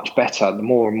I'm much better. The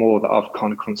more and more that I've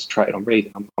kind of concentrated on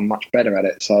reading, I'm much better at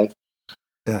it. So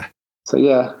yeah. So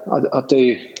yeah, I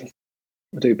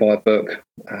do buy a book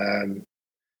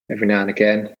every now and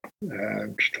again.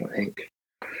 Just trying to think.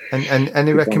 And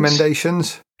any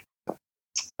recommendations?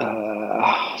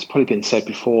 It's probably been said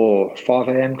before. 5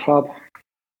 a.m. Club.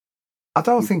 I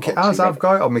don't think it has. I've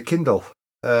got it on my Kindle,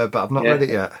 but I've not read it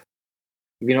yet.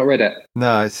 Have you not read it?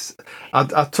 No,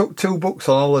 I took 2 books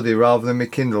on holiday rather than my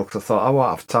Kindle because I thought I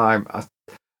won't have time.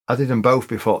 I did them both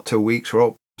before 2 weeks were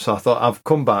up, so I thought I've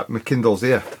come back. My Kindle's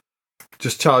here.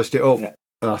 Just charged it up,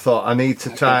 and I thought I need to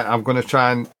try. I'm going to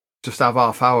try and just have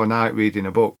half hour a night reading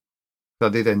a book. I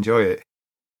did enjoy it.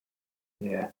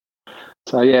 Yeah.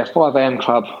 So yeah, 5 a.m.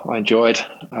 Club I enjoyed.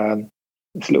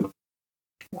 It's a little,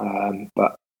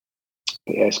 but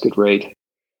yeah, it's a good read.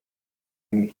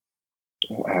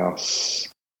 What else?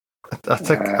 I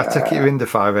take you into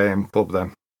 5 a.m. Club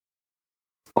then.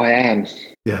 I am.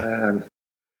 Yeah.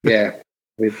 Yeah.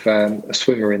 With a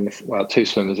swimmer 2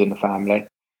 swimmers in the family.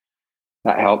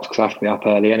 That helps because I have to be up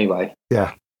early anyway.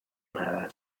 Yeah.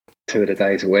 2 of the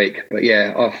days a week. But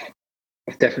yeah,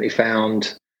 I've definitely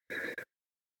found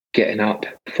getting up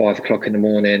 5 o'clock in the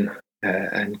morning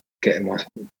and getting my,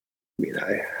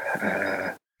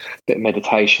 bit of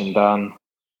meditation done,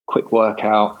 quick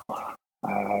workout,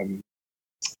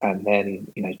 and then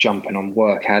jumping on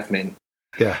work admin.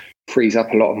 Yeah. Frees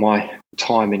up a lot of my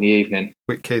time in the evening.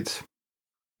 With kids.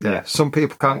 Yeah. Some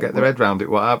people can't get their head around it.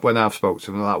 When I've spoken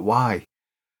to them, they're like, why?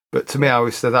 But to me, I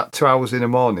always say that 2 hours in the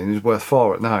morning is worth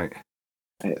 4 at night.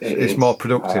 It's more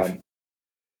productive.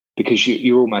 Because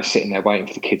you're almost sitting there waiting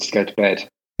for the kids to go to bed.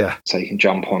 Yeah. So you can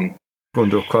jump on. Go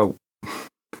and do a quote.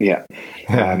 Yeah.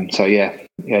 So yeah.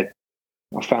 I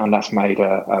found that's made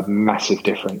a massive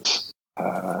difference.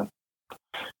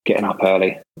 Getting up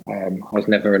early. I was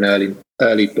never an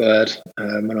early bird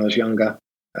when I was younger.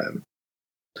 But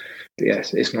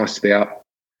yes, it's nice to be up.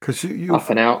 Because you up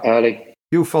and out early.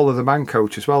 You follow the man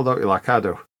coach as well, don't you? Like I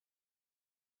do.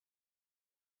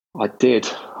 I did.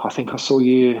 I think I saw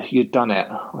you'd done it.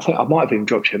 I think I might have even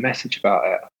dropped you a message about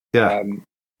it. Yeah.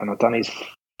 and I've done his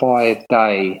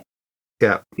 5-day,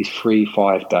 Yeah. his free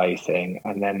 5-day thing,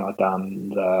 and then I've done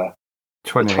the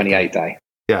 28 day.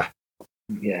 Yeah.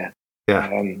 Yeah. Yeah.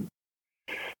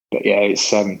 But yeah, it's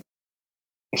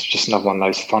just another one of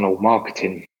those funnel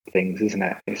marketing things, isn't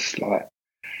it? It's like,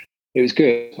 it was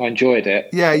good. I enjoyed it.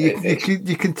 Yeah,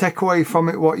 you can take away from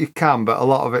it what you can, but a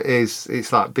lot of it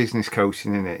it's like business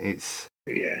coaching, isn't it?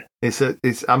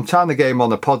 I'm trying to get him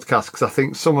on a podcast because I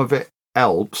think some of it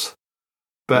helps,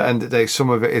 but at the end of the day, some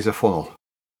of it is a funnel,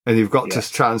 and you've got to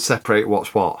try and separate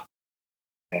what's what.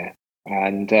 Yeah,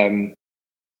 and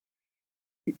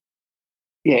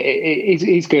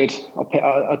he's good.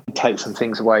 I'll take some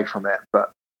things away from it,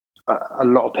 but a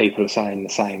lot of people are saying the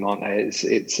same, aren't they?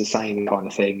 It's the same kind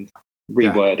of thing,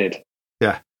 reworded.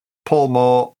 Yeah. Paul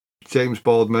Moore, James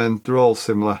Boardman, they're all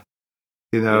similar.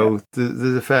 You know,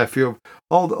 there's a fair few.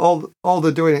 All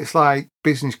they're doing, it's like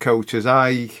business coaches.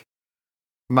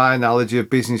 My analogy of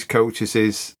business coaches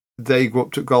is they go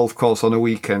up to a golf course on a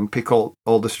weekend, pick all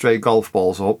the stray golf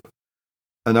balls up,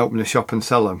 and open a shop and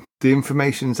sell them. The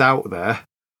information's out there.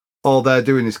 All they're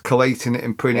doing is collating it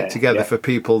and putting it together for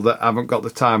people that haven't got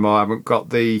the time or haven't got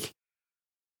the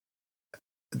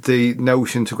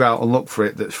notion to go out and look for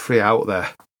it that's free out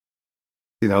there.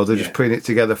 You know, they're just putting it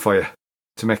together for you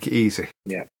to make it easy.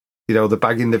 Yeah. You know, they're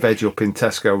bagging the veg up in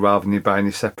Tesco rather than you buying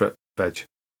your separate veg.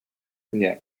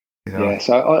 Yeah. You know? Yeah,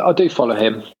 so I do follow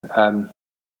him.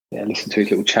 Listen to his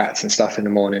little chats and stuff in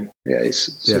the morning. Yeah,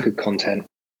 it's good content.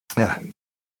 Yeah.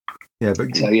 Yeah,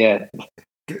 but so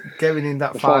getting in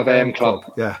that 5 a.m. club.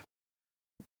 Yeah.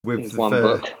 With one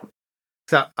book.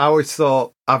 I always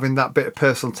thought having that bit of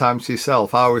personal time to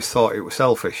yourself, I always thought it was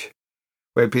selfish.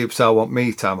 When people say I want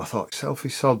me time, I thought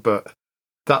selfish sod, but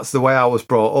that's the way I was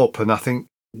brought up, and I think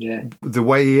the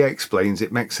way he explains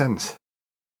it makes sense.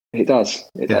 It does.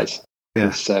 It does.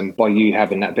 Yeah. By you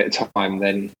having that bit of time,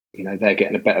 then they're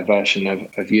getting a better version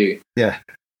of you. Yeah,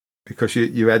 because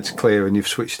your head's clear and you've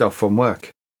switched off from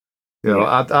work. You know,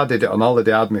 I did it on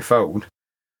holiday. I had my phone,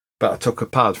 but I took a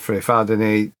pad for if I had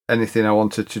anything I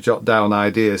wanted to jot down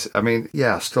ideas. I mean,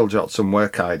 I still jot some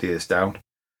work ideas down,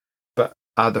 but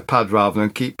I had a pad rather than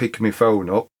keep picking my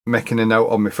phone up, making a note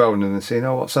on my phone and then saying,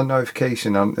 oh, what's that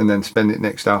notification? And then spend it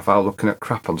next half hour looking at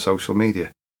crap on social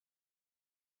media.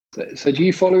 So do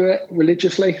you follow it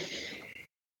religiously?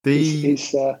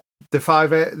 The 5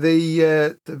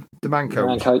 the man coach.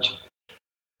 Man coach.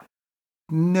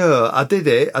 No, I did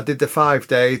it. I did the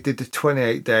 5-day, did the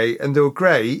 28-day, and they were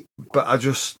great. But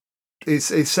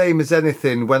it's same as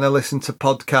anything. When I listen to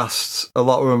podcasts, a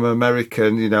lot of them are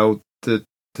American. You know, the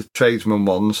tradesman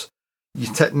ones. You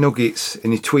take nuggets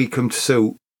and you tweak them to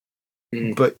suit.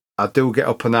 But I do get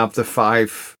up and have the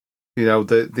 5,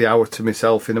 the hour to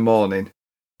myself in the morning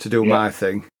to do my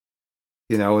thing.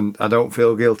 And I don't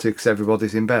feel guilty because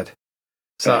everybody's in bed.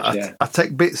 So I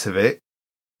take bits of it,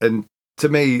 and to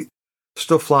me,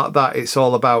 stuff like that, it's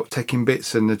all about taking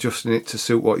bits and adjusting it to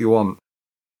suit what you want,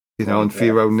 and for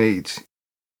your own needs,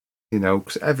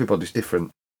 because everybody's different.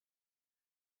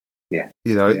 Yeah.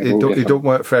 It don't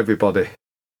work for everybody.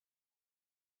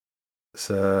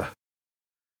 So,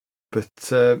 but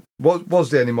was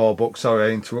there any more books? Sorry,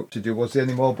 I interrupted you. Was there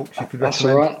any more books you could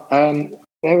recommend? That's all right.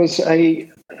 There was a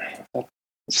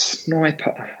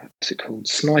Sniper. What's it called?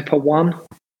 Sniper One.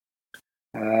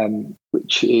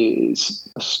 Which is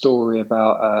a story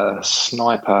about a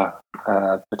sniper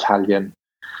battalion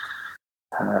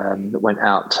that went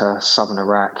out to southern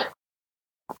Iraq.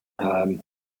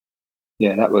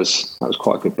 That was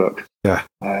quite a good book. Yeah.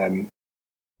 I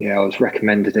was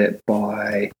recommended it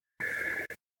by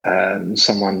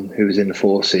someone who was in the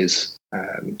forces.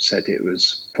 Said it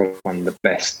was probably one of the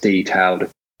best detailed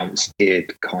accounts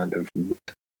kind of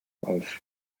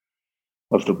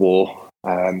the war.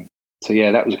 So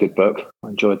that was a good book. I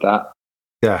enjoyed that.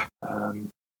 Yeah.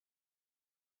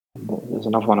 There's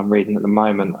another one I'm reading at the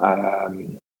moment.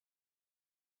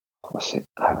 What's it?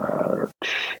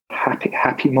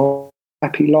 Happy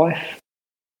Life.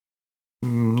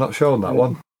 Not sure on that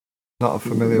one. Not a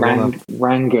familiar one.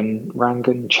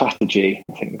 Rangan Chatterjee,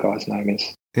 I think the guy's name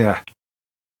is. Yeah.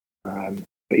 But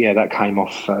that came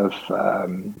off of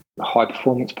the High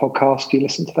Performance podcast. Do you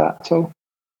listen to that at all?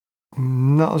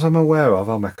 Not as I'm aware of.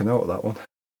 I'll make a note of that one.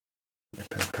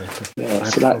 Yeah,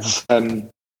 so that's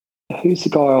who's the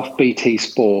guy off BT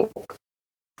Sport?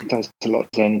 He does a lot of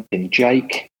Zen.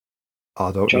 Jake.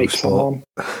 I don't Jake know sport.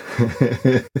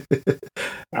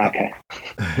 Okay.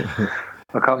 I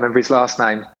can't remember his last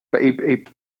name, but he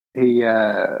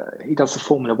does the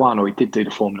Formula One, or he did do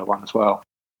the Formula One as well.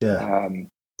 Yeah.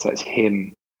 So it's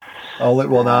him. Only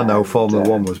one I know Formula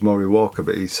One was Murray Walker,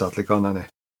 but he's sadly gone, hasn't he?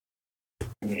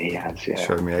 Yeah, he has, yeah.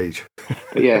 Showing me age.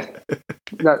 But yeah,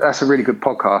 that's a really good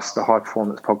podcast, the High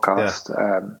Performance Podcast.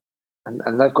 Yeah.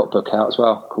 And they've got a book out as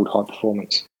well called High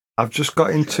Performance. I've just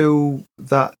got into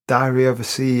that Diary of a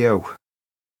CEO.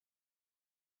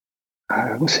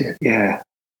 What's it? Yeah.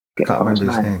 Can't remember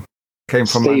his name. Came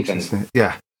from Stephen. Manchester.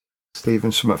 Yeah.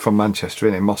 Stephen Summit from Manchester,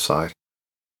 in Moss Side.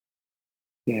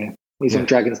 Yeah. He's on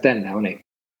Dragon's Den now, isn't he?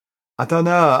 I don't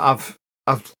know.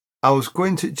 I was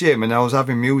going to the gym and I was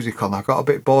having music on. I got a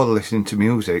bit bored of listening to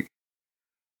music.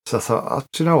 So I thought, oh,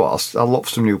 do you know what? I'll look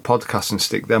for some new podcasts and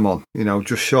stick them on.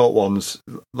 Just short ones,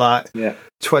 like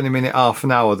 20 minute, half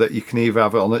an hour that you can either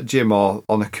have it on at gym or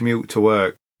on a commute to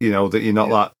work, that you're not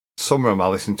like, some of them I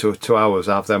listen to 2 hours,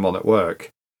 I have them on at work.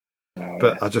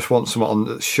 But I just want some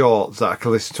on short that I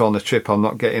can listen to on the trip I'm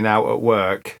not getting out at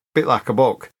work. Bit like a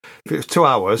book. If it was 2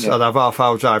 hours, I'd have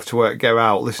half-hour drive to work, get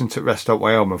out, listen to the rest of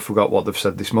way home and forgot what they've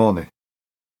said this morning.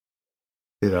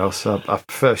 So I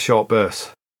prefer short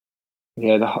bursts.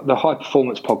 Yeah, the High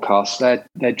Performance podcasts,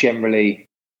 they're generally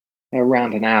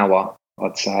around an hour,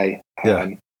 I'd say.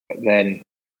 But then,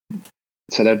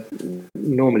 so they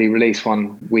normally release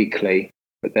one weekly,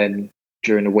 but then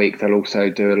during the week they'll also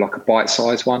do like a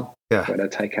bite-sized one, where they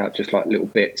take out just like little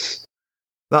bits.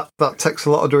 That takes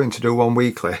a lot of doing to do one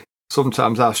weekly.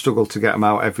 Sometimes I struggle to get them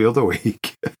out every other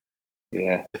week.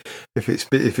 Yeah. If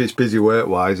it's busy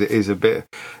work-wise, it is a bit...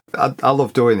 I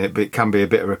love doing it, but it can be a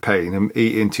bit of a pain. And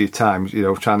eat into your time,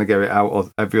 trying to get it out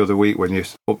every other week when you're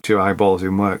up to your eyeballs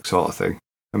in work sort of thing.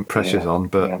 And pressure's on,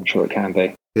 but... I'm sure it can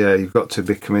be. Yeah, you've got to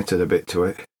be committed a bit to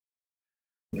it.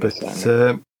 But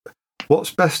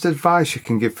what's best advice you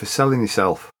can give for selling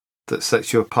yourself that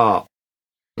sets you apart?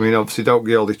 I mean, obviously, don't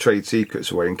give all the trade secrets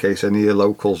away in case any of your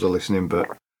locals are listening, but...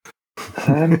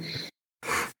 I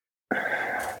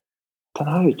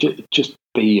don't know, just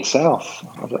be yourself.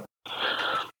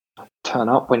 Turn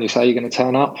up when you say you're going to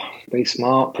turn up. Be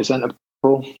smart, presentable.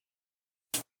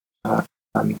 That's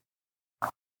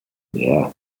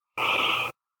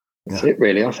it,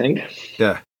 really, I think.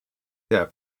 Yeah. So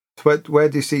where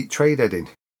do you see trade heading?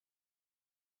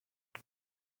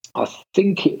 I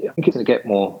think it's going to get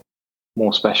more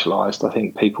specialised. I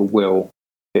think it will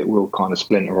kind of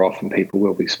splinter off and people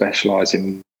will be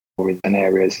specialising more in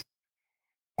areas.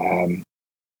 I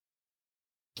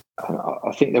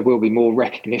think there will be more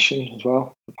recognition as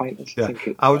well for painters. Yeah.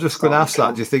 I was just going to ask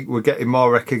that. Do you think we're getting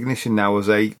more recognition now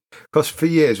because for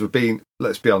years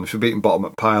let's be honest, we've been bottom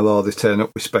at pile, or they turn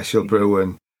up with special brew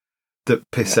and the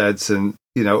piss heads and,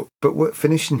 but we're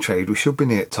finishing trade, we should be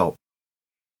near top.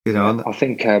 I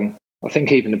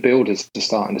think even the builders are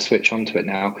starting to switch onto it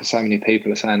now because so many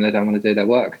people are saying they don't want to do their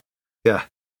work. Yeah.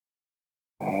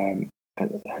 And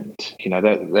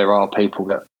there are people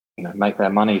that make their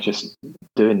money just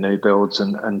doing new builds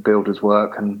and builders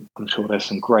work, and I'm sure there's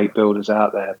some great builders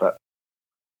out there, but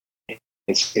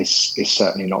it's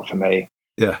certainly not for me.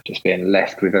 Yeah, just being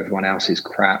left with everyone else's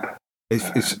crap.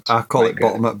 I call it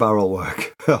bottom at barrel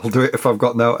work. I'll do it if I've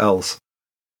got no else.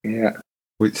 Yeah,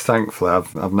 which thankfully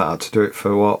I've not had to do it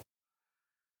for what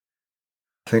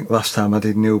I think last time I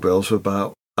did new builds were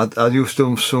about. I used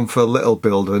to do some for a little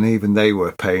builder, and even they were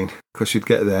a pain because you'd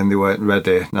get there and they weren't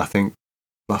ready. And I think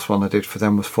last one I did for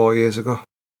them was 4 years ago.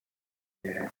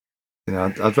 Yeah.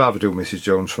 I'd rather do Mrs.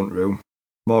 Jones' front room.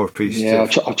 More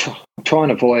appreciative. Yeah, I'll try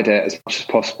and avoid it as much as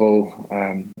possible.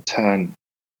 Turn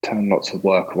lots of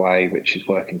work away, which is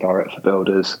working direct for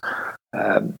builders.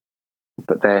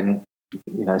 But then,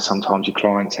 sometimes your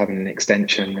client's having an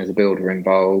extension, there's a builder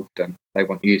involved, and they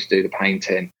want you to do the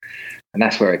painting. And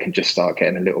that's where it can just start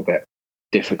getting a little bit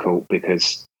difficult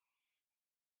because,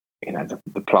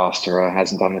 the plasterer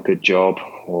hasn't done a good job,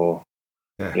 or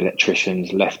the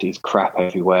electrician's left his crap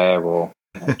everywhere, or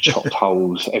chopped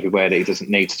holes everywhere that he doesn't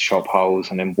need to chop holes,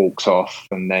 and then walks off.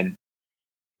 And then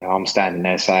I'm standing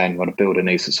there saying, well, the builder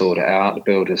needs to sort it out. The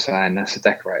builder's saying that's the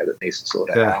decorator that needs to sort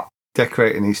it out.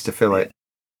 Decorator needs to fill it.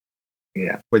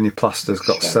 Yeah. When your plaster's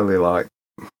got cellulite.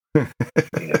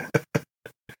 Yeah.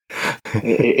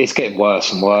 It's getting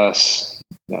worse and worse.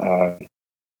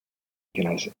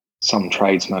 Some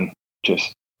tradesmen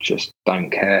just don't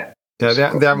care. Yeah, they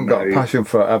haven't got a passion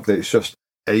for it, have they? It's just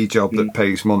a job that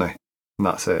pays money, and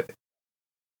that's it.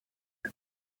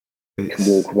 You can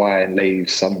walk away and leave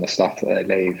some of the stuff that they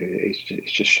leave.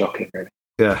 It's just shocking, really.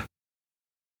 Yeah.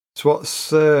 So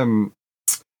what's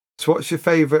your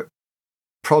favourite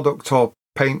product or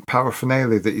paint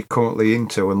paraphernalia that you're currently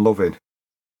into and loving?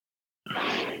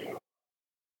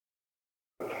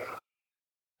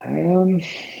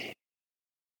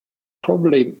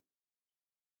 Probably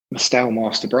the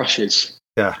Master brushes.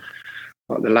 Yeah.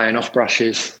 Like the laying off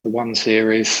brushes, the 1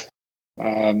 series.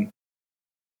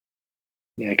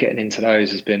 yeah, getting into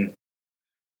those has been,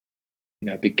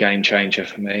 a big game changer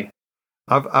for me.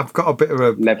 I've got a bit of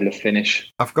a level of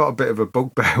finish. I've got a bit of a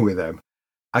bugbear with them.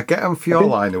 I get them for your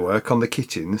line of work on the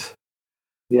kitchens.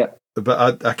 Yeah.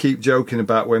 But I keep joking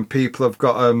about when people have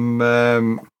got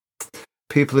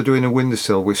people are doing a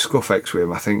windowsill with Scuffex with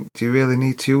them. I think, do you really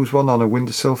need to use one on a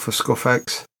windowsill for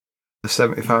Scuffex? A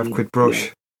 75 quid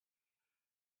brush.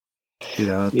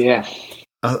 Yeah. Yeah.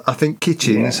 I think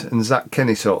kitchens and Zach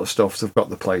Kenny sort of stuff, they've got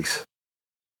the place.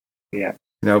 Yeah.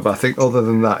 But I think other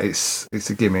than that, it's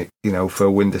a gimmick, for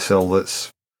a windowsill that's,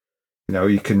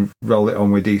 you can roll it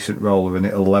on with decent roller and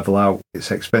it'll level out.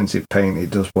 It's expensive paint. It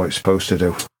does what it's supposed to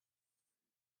do.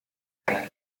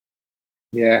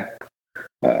 Yeah.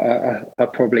 I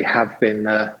probably have been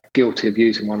guilty of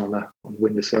using one on a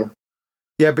windowsill.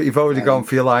 Yeah, but you've already gone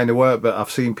for your line of work, but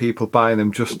I've seen people buying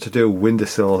them just to do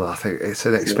windowsills. I think it's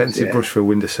an expensive brush for a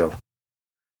windowsill.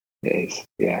 It is,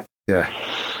 yeah. Yeah.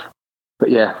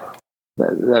 But yeah,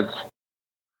 they've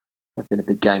been a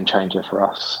big game changer for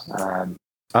us.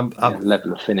 The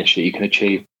level of finish that you can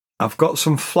achieve. I've got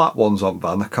some flat ones on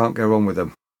Van. I can't go wrong with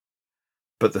them.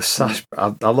 But the sash,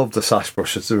 I love the sash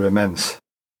brushes. They're immense.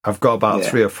 I've got about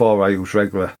 3 or 4 I use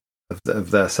regular of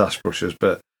their sash brushes,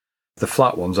 but the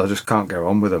flat ones, I just can't go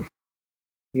on with them.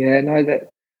 Yeah, no, they're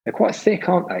quite thick,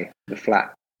 aren't they? The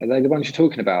flat. Are they the ones you're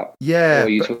talking about? Yeah.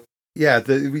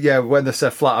 When they say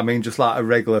flat, I mean just like a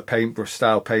regular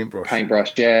style paintbrush.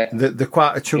 Paintbrush, yeah. They're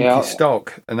quite a chunky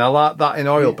stock, and I like that in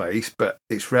oil-based, but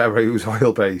it's rare I use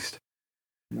oil-based.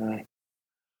 No,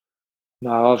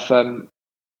 I've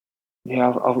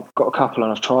got a couple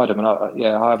and I've tried them, and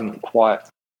I haven't quite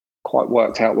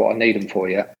worked out what I need them for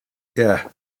yet. Yeah.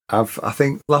 I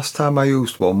think last time I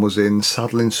used one was in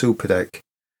Saddling Super Deck,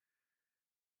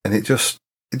 and it just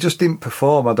didn't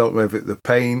perform. I don't know if it's the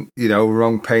paint,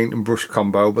 wrong paint and brush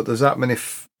combo, but there's that many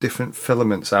different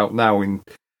filaments out now in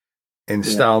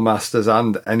Style Masters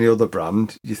and any other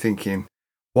brand. You're thinking,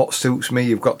 what suits me?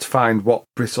 You've got to find what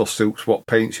bristle suits what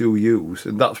paints you use,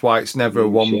 and that's why it's never a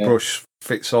one brush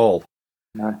fits all.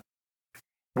 No,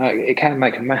 it can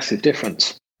make a massive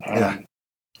difference.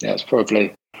 It's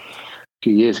probably a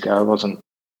few years ago I wasn't,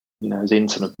 as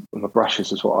into the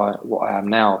brushes as what I am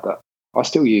now, but I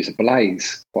still use a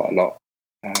Blaze quite a lot.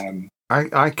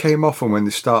 I came off them when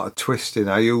they started twisting.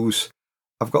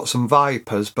 I've got some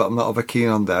Vipers, but I'm not over keen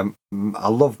on them. I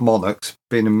love Monarchs,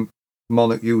 been a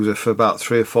Monarch user for about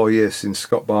 3 or 4 years since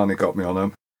Scott Barney got me on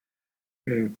them.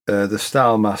 The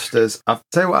Style Masters. I'll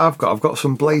tell you what I've got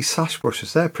some Blaze sash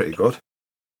brushes. They're pretty good.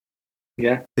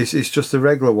 Yeah. It's just the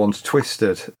regular ones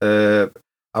twisted.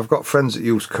 I've got friends that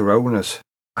use Coronas.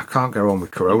 I can't go on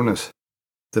with Coronas.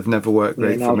 They've never worked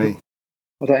great for me.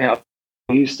 I don't think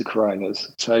I've used the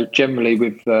Coronas. So generally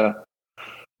with the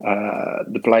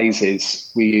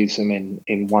Blazes, we use them in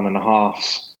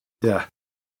 1.5s. Yeah.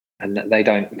 And they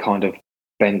don't kind of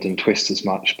bend and twist as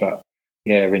much. But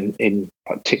yeah, in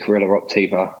like Tikkurila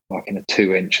Optiva, like in a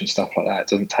 2-inch and stuff like that, it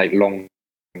doesn't take long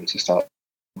to start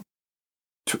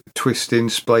twisting,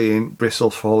 splaying,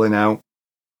 bristles falling out.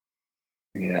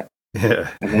 Yeah. Yeah.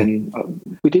 And then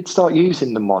we did start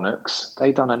using the Monarchs.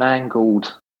 They done an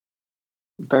angled,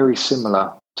 very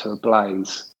similar to a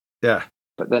Blaze. Yeah.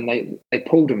 But then they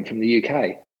pulled them from the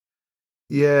UK.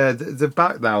 Yeah, they're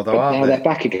back now, though, aren't they? Now they're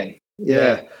back again.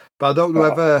 Yeah. But I don't know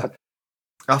whether...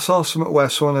 I saw something where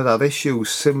someone had issues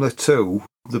similar to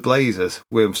the Blazers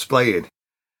with them splaying.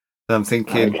 And I'm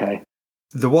thinking... Okay.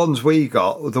 The ones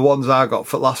I got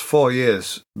for the last 4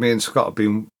 years, me and Scott have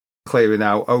been clearing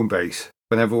out home base.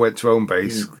 Whenever we went to home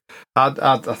base,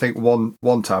 I think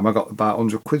one time I got about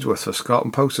 100 quid's worth for Scott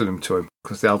and posted them to him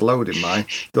because they had load in mine.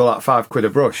 They're like 5 quid a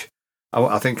brush.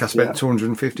 I think I spent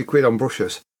 250 quid on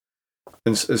brushes.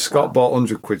 And Scott bought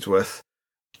 100 quid's worth.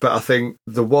 But I think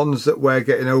the ones that we're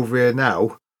getting over here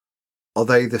now, are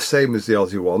they the same as the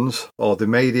Aussie ones? Or they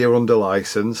made here under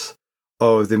licence?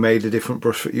 Or have they made a different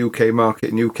brush for UK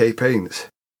market and UK paints?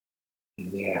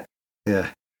 Yeah.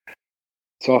 Yeah.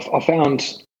 So I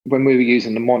found when we were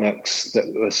using the Monarchs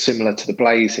that were similar to the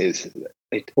Blazes,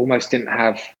 they almost they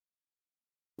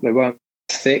weren't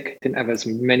thick, didn't have as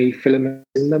many filaments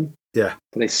in them. Yeah.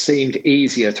 But they seemed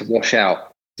easier to wash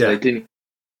out. So they didn't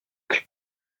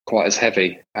quite as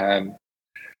heavy. And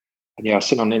I've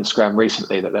seen on Instagram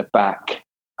recently that they're back.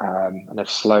 And they've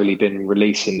slowly been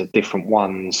releasing the different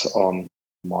ones on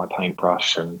my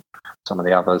paintbrush and some of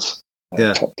the others.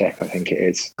 Top Deck, I think it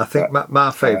is. I think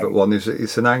my favourite one is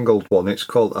it's an angled one. It's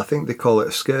called, I think they call it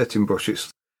a skirting brush.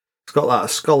 It's got like a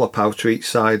scallop out each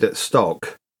side at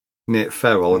stock near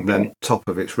ferrule, and then top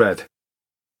of it's red.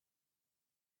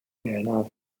 Yeah, no.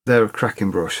 They're a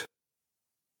cracking brush.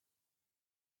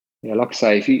 Yeah, like I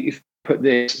say, if you put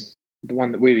this, the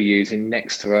one that we were using,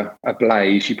 next to a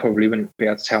Blaze, you probably wouldn't be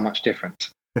able to tell much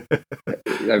difference.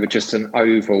 They were just an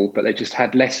oval, but they just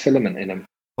had less filament in them.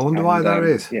 I wonder why that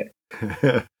is.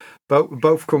 Yeah.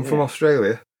 both come from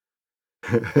Australia.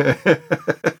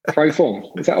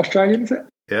 Proform, is that Australian? Is it?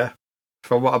 Yeah,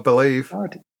 from what I believe.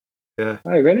 Yeah.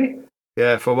 Oh, really?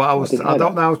 Yeah, from what I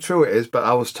don't know how true it is, but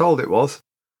I was told it was.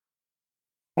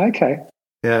 Okay.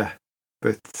 Yeah,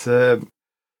 but so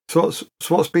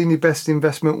what's been your best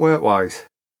investment work-wise?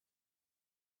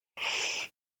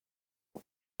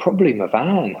 Probably my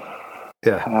van.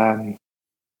 Yeah.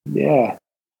 Yeah.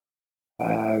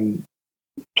 Trying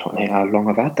to think how long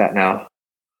I've had that now.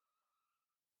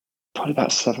 Probably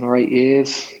about 7 or 8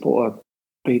 years. Bought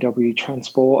a VW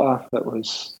Transporter that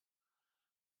was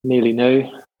nearly new.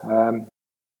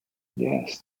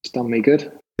 It's done me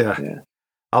good. Yeah.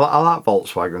 I like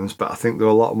Volkswagens, but I think they're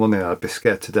a lot of money. I'd be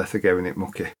scared to death of getting it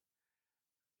mucky.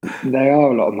 They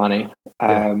are a lot of money.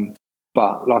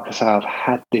 But like I say, I've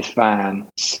had this van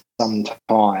some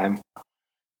time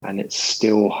and it's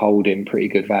still holding pretty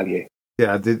good value.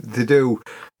 Yeah, they do.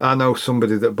 I know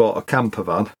somebody that bought a camper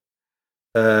van.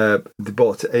 They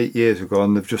bought it 8 years ago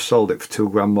and they've just sold it for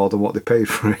 $2,000 more than what they paid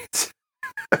for it.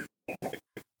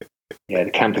 Yeah,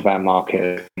 the camper van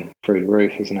market is through the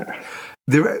roof, isn't it?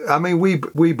 I mean,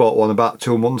 we bought one about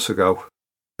 2 months ago,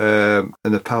 and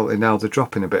apparently now they're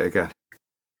dropping a bit again.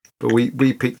 But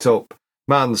we picked up,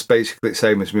 mine's basically the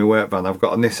same as my work van. I've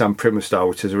got a Nissan Primastar,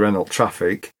 which is a Renault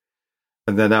Traffic,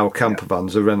 and then our camper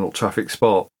van's a Renault Traffic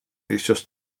Sport. It's just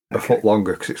a foot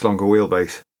longer because it's longer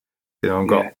wheelbase. You know, I've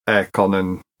got aircon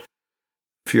and a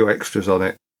few extras on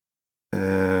it.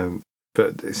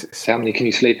 But it's how many can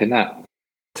you sleep in that?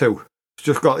 2.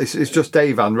 It's just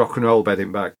day van, rock and roll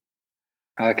bedding back.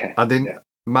 Okay. I didn't.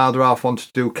 My other half wanted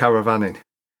to do caravanning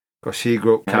because she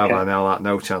grew up caravan. I like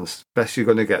no chance. Best you're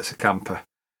going to get's a camper.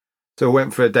 So I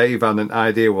went for a day van, and the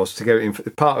idea was to get it in.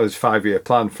 Part of his 5-year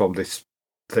plan from this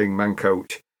thing, Man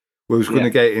Coach, we was going to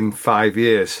get it in 5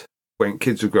 years when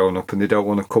kids are grown up and they don't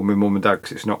want to come with mum and dad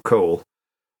because it's not cool.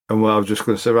 And I was just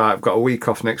going to say, right, I've got a week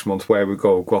off next month where we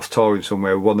go off touring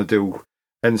somewhere. We want to do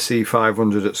NC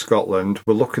 500 at Scotland.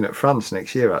 We're looking at France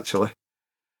next year, actually.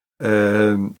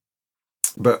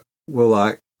 But we're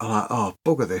like, oh,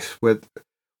 bugger this. We're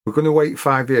going to wait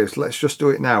 5 years. Let's just do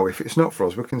it now. If it's not for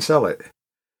us, we can sell it.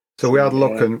 So we had a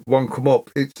look and one come up.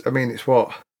 It's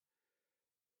what?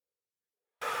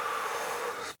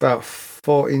 It's about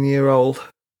 14-year-old.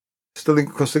 Still,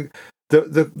 because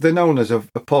they're known as a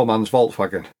poor man's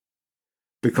Volkswagen.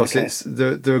 Because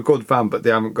they're a good van, but they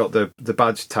haven't got the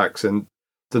badge tax and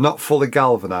they're not fully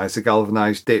galvanised. They're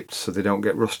galvanised dipped, so they don't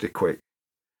get rusty quick.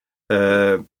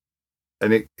 And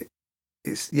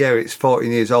it's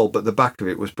 14 years old, but the back of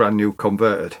it was brand new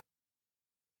converted.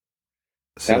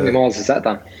 So, how many miles has that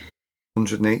done?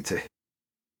 180.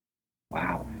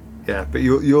 Wow. Yeah, but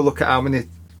you look at how many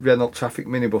Renault Traffic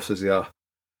minibuses there are.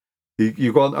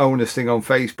 You go on Owner's thing on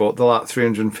Facebook, they're like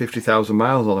 350,000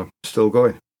 miles on them, still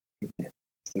going. Yeah,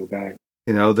 still going.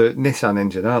 You know, the Nissan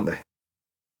engine, aren't they?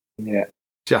 Yeah.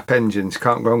 Jap engines,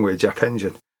 can't go wrong with a Jap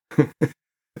engine. But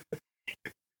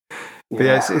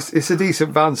yeah, it's a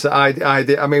decent van. So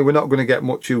I mean, we're not going to get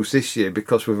much use this year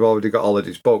because we've already got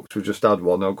holidays booked. We've just had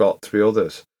one. I've got 3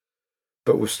 others,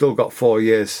 but we've still got 4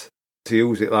 years to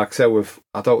use it. Like I said, we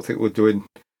are doing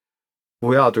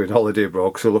holiday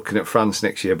abroad because we're looking at France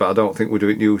next year. But I don't think we're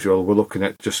doing usual. We're looking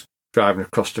at just driving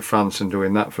across to France and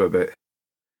doing that for a bit.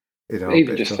 You know,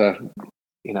 even just for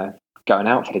going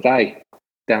out for the day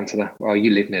down to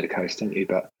you live near the coast, don't you?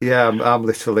 But yeah, I'm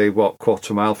literally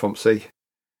quarter mile from sea.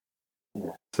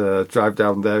 Yeah. So drive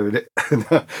down there in it.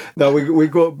 No, we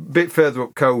go a bit further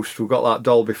up coast. We've got like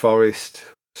Dalby Forest,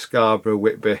 Scarborough,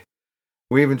 Whitby.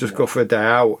 We even just go for a day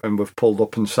out and we've pulled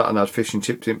up and sat and had fish and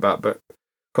chips in back. But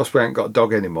because we ain't got a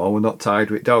dog anymore, we're not tied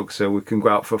with dogs, so we can go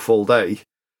out for a full day.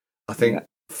 I think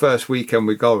first weekend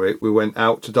we got it, we went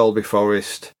out to Dalby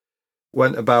Forest,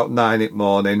 went about 9 in the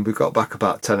morning. We got back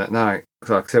about 10 at night.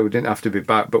 So like I said, we didn't have to be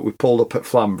back, but we pulled up at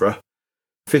Flamborough,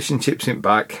 fish and chips in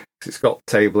back, because it's got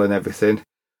table and everything,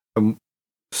 and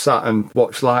sat and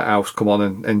watched Lighthouse come on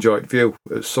and enjoyed the view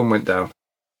as the sun went down.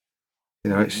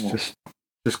 You know, it's just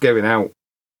getting out.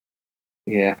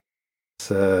 Yeah.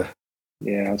 So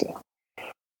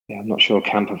I'm not sure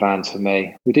camper vans for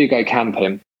me. We do go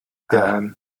camping. Yeah.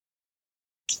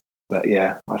 But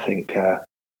yeah, I think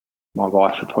my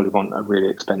wife would probably want a really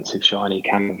expensive, shiny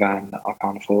camper van that I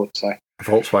can't afford. So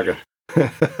Volkswagen.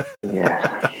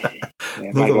 yeah,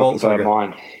 Another Volkswagen.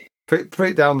 Mine. Put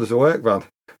it down as a work van.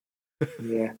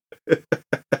 Yeah.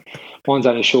 Mine's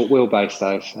only short wheelbase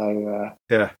though, so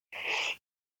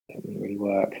it didn't really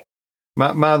work.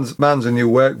 Man's a new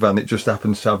work van. It just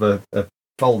happens to have a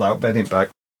fold-out bedding bag.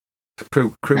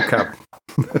 Crew cab.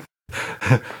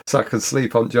 So I can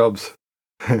sleep on jobs.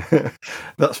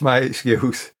 That's my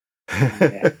excuse.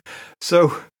 Yeah.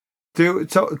 So,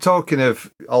 talking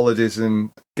of holidays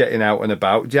and getting out and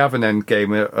about, do you have an end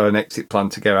game or an exit plan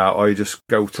to get out, or you just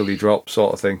go till you drop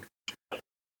sort of thing?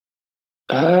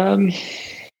 Yeah,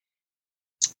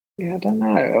 I don't know.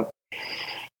 I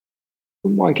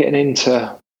wouldn't mind getting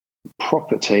into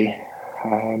property.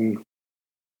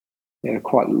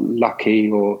 Quite lucky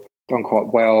or done quite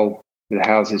well with the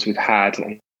houses we've had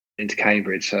and into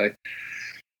Cambridge, so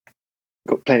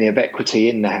got plenty of equity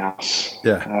in the house.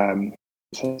 Yeah.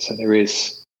 So there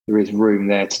is room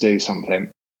there to do something.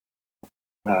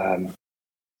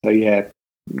 Maybe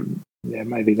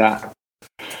that.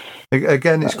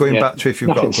 Again, it's going back to if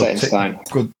you've got a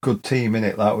good team in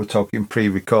it, like we're talking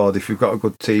pre-record. If you've got a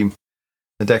good team,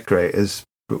 the decorators,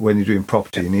 but when you're doing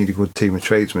property, you need a good team of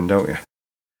tradesmen, don't you?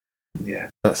 Yeah,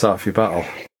 that's half your battle.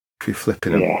 If you're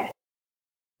flipping them,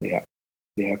 yeah.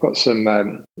 I've got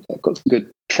some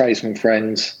good tradesman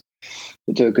friends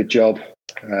that do a good job.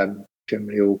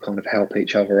 Generally, all kind of help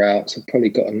each other out. So I've probably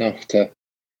got enough to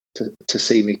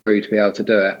see me through to be able to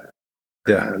do it.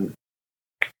 Yeah.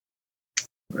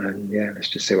 Let's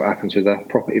just see what happens with the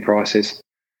property prices.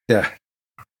 Yeah.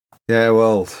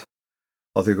 Well,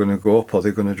 are they going to go up? Are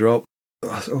they going to drop?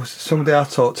 Somebody I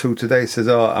talked to today says,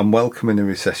 I'm welcoming a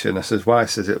recession. I says, why? He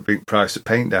says it'll bring price of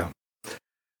paint down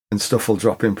and stuff will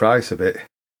drop in price a bit.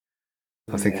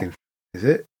 I'm thinking, is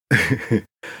it?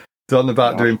 They're on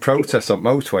about doing protests on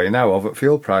motorway now over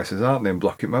fuel prices, aren't they, and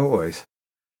blocking motorways?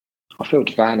 I filled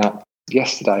the van up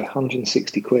yesterday,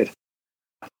 160 quid.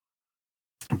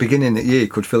 Beginning of the year, you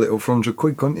could fill it up for 100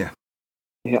 quid, couldn't you?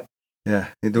 Yeah. Yeah,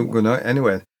 it don't go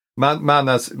anywhere. Man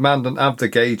don't have the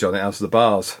gauge on it, has the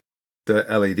bars, the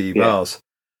LED bars.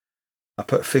 I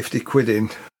put 50 quid in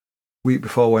week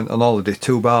before I went on holiday,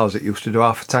 2 bars. It used to do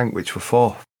half a tank, which were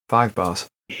 5 bars.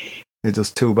 It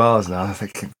does 2 bars now. I'm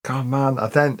thinking, God, man, I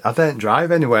don't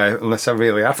drive anywhere unless I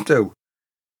really have to.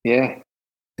 Yeah.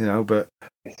 But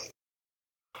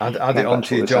add it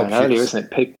onto your job. Earlier,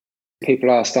 isn't it?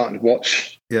 People are starting to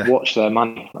watch their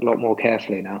money a lot more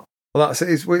carefully now. Well, that's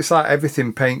it. It's like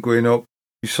everything, paint going up,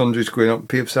 your sundries going up.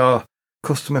 People say,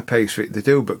 customer pays for it. They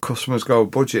do, but customers go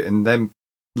budget, and then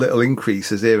little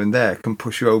increases here and there can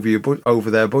push you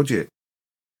over their budget.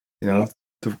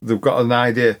 They've got an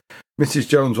idea. Mrs.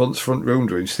 Jones wants front room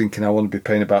doing. She's thinking, I want to be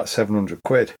paying about 700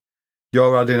 quid.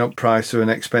 You're adding up price to an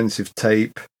expensive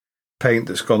tape, paint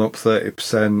that's gone up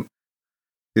 30%.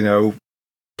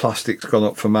 Plastic's gone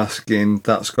up for masking.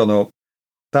 That's gone up.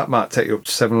 That might take you up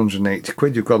to 780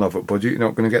 quid. You've gone over budget. You're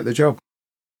not going to get the job.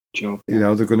 They're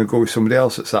going to go with somebody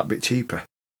else that's that bit cheaper.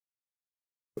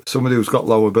 But somebody who's got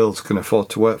lower bills can afford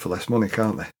to work for less money,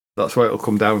 can't they? That's what it'll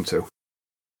come down to.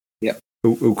 Yeah.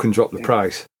 Who can drop the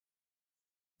price?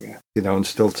 Yeah. And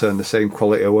still turn the same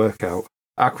quality of work out.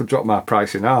 I could drop my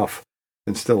price in half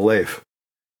and still live.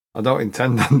 I don't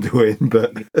intend on doing,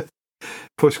 but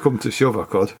push come to shove, I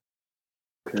could.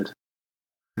 Could.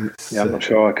 I'm not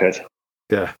sure I could.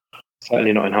 Yeah.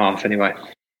 Certainly not in half, anyway.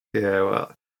 Yeah,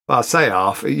 well, I say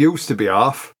half. It used to be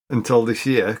half until this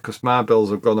year because my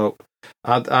bills have gone up.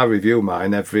 I review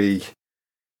mine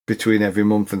between every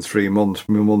month and 3 months,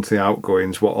 my monthly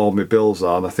outgoings, what all my bills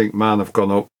are, and I think mine have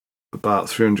gone up about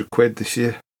 300 quid this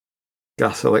year.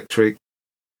 Gas, electric,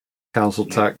 council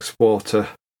tax, water,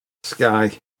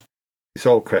 Sky. It's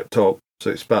all crept up, so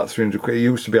it's about 300 quid. It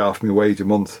used to be half my wage a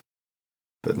month,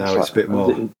 but now it's a bit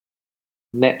more.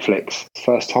 Netflix,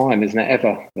 first time, isn't it,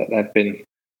 ever, that they've been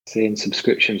seeing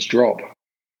subscriptions drop?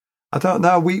 I don't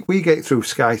know. We get through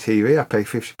Sky TV. I pay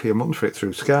 50p a month for it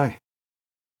through Sky.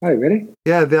 Oh, really?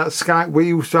 Yeah, that Sky. We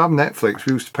used to have Netflix.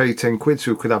 We used to pay 10 quid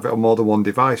so we could have it on more than one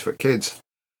device for kids.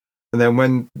 And then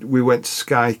when we went to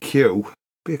Sky Q,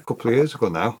 be a couple of years ago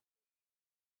now,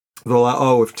 they're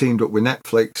like, we've teamed up with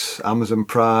Netflix, Amazon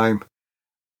Prime.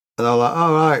 And I'm like,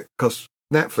 all right, because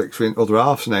Netflix are in other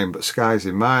half's name, but Sky's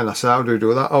in mine. I said, how do we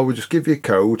do that? We just give you a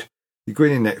code. You go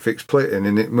in Netflix, play it in,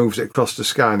 and it moves it across to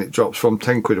Sky, and it drops from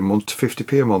 10 quid a month to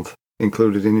 50p a month,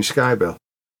 included in your Sky bill.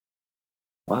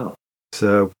 Wow.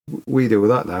 So we do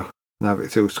that now, and have it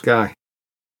through Sky.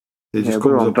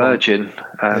 We're on Virgin.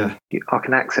 I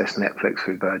can access Netflix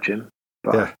through Virgin.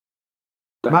 But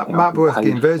might be worth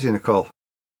getting Virgin a call.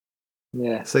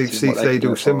 Yeah. See if they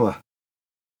do similar.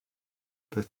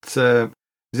 But is there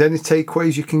any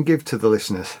takeaways you can give to the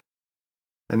listeners?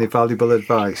 Any valuable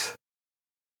advice?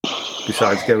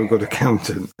 Besides, get a good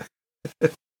accountant.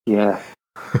 Yeah.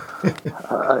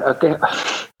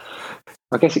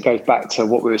 I guess it goes back to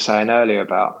what we were saying earlier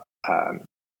about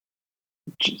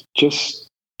just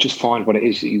find what it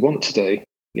is that you want to do.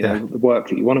 You know, the work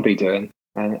that you want to be doing,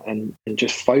 and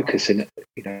just focusing,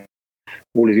 you know,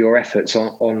 all of your efforts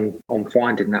on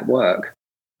finding that work.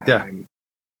 Yeah.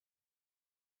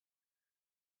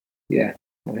 Yeah,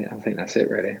 I think that's it,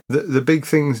 really. The big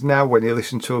things now when you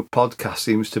listen to a podcast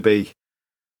seems to be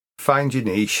find your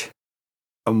niche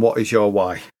and what is your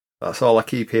why. That's all I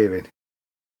keep hearing.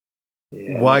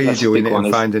 Yeah, why are you doing it,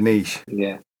 and find a niche.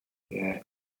 Yeah.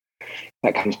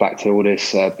 That comes back to all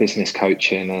this business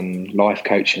coaching and life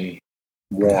coaching.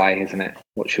 Why, isn't it?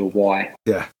 What's your why?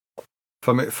 Yeah.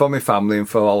 For my family and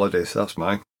for holidays, that's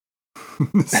mine.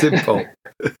 Simple.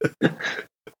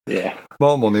 Yeah.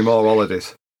 More money, more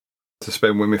holidays to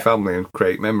spend with my family and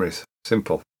create memories.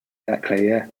 Simple. Exactly,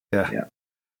 yeah. Yeah.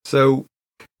 So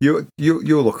you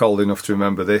look old enough to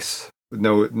remember this.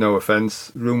 No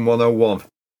offence. Room 101.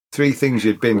 3 things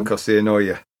you'd bin because they annoy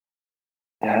you.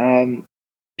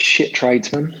 Shit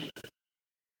tradesman.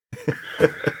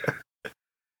 It's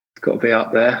got to be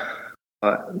up there.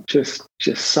 Just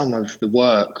some of the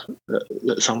work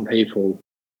that some people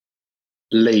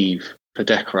leave for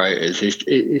decorators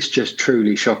it's just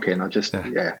truly shocking.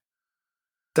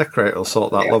 Decorator will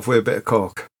sort that love with a bit of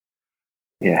coke.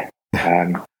 Yeah.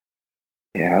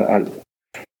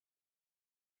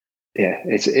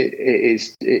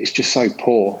 It's just so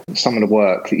poor. Some of the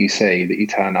work that you see that you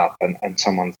turn up and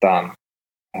someone's done,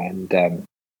 and that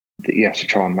you have to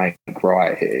try and make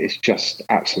right. It's just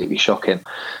absolutely shocking.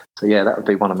 So yeah, that would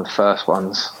be one of the first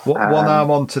ones. One I'm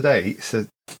on today, I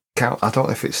don't know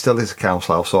if it still is a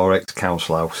council house or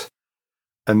ex-council house,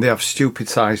 and they have stupid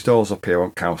sized doors up here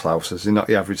on council houses. They're not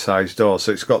the average sized doors.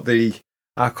 So it's got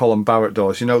I call them Barrett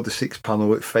doors, you know, the 6-panel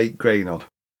with fake grain on.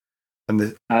 And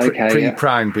the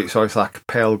pre-primed bit, so it's like a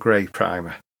pale grey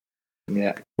primer.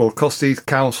 Yeah. Well, because these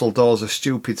council doors are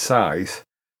stupid size,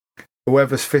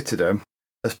 whoever's fitted them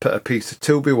has put a piece of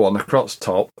 2B1 across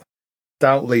top,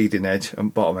 down leading edge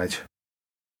and bottom edge.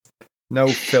 No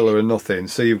filler or nothing.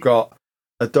 So you've got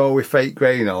a door with fake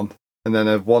grain on, and then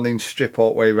a 1-inch strip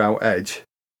all the way around edge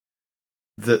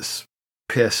that's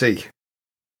PSE.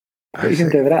 What are you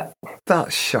going to do with that?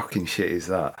 That shocking shit is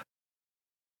that.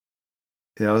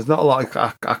 You know, there's not a lot.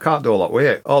 I can't do a lot with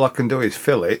it. All I can do is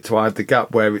fill it to hide the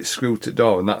gap where it's screwed to the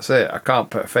door, and that's it. I can't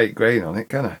put a fake grain on it,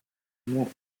 can I? Yeah.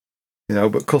 You know,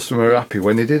 but customers are happy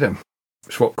when they did them.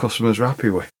 It's what customers are happy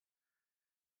with.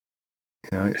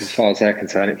 You know, as far as they're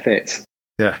concerned, it fits.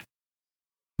 Yeah.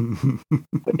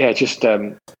 But yeah, just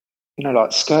like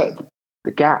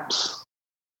the gaps,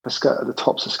 the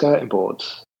tops of skirting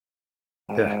boards,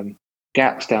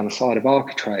 gaps down the side of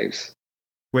architraves.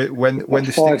 When they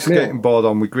stick skating board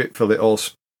on with grip fill, it all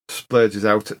splurges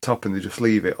out at top, and they just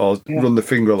leave it or run the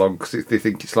finger along because they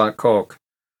think it's like cork.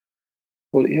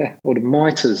 Well, yeah. Well, the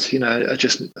miters,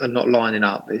 are not lining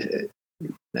up. The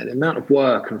amount of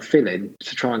work and filling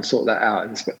to try and sort that out,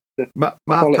 and the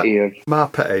quality of my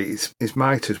pet is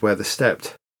miters where they're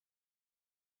stepped.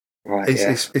 Right.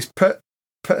 It's put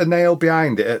a nail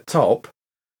behind it at top,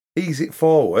 ease it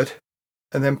forward,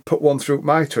 and then put one through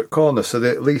mitre at corner so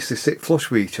that at least they sit flush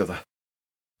with each other.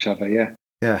 Yeah.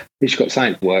 Yeah. Each got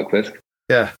something to work with.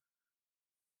 Yeah.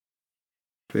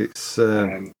 It's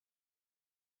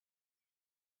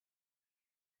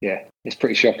it's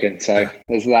pretty shocking. So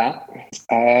there's that.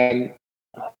 The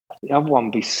other one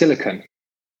would be silicon.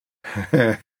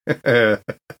 The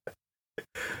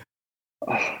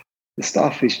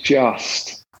stuff is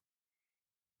just,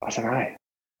 I don't know.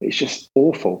 It's just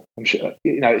awful. I'm sure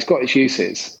it's got its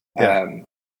uses. Yeah.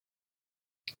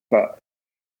 But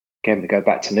again, to go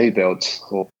back to new builds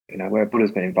or where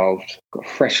Buddha's been involved, got a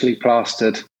freshly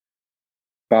plastered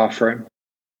bathroom.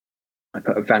 I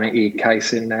put a vanity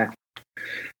case in there,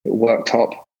 little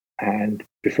worktop, and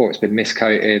before it's been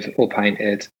miscoated or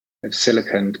painted, there's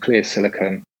clear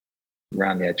silicone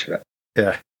around the edge of it.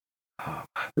 Yeah. What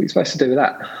are you supposed to do with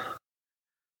that?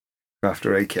 You have to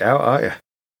rake it out, aren't you?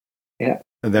 Yeah.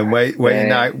 And then where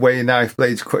your knife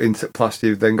blades cut into plaster,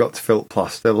 you've then got to fill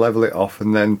plaster, level it off,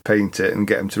 and then paint it and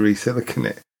get them to re-silicone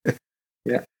it.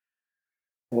 Yeah.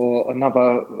 Or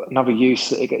another use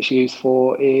that it gets used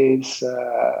for is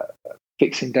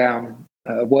fixing down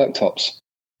worktops,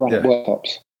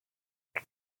 worktops.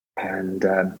 And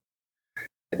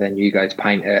then you go to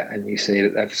paint it and you see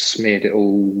that they've smeared it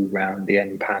all around the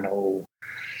end panel,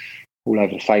 all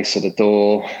over the face of the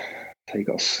door. So you've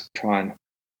got to try and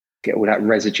get all that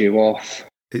residue off.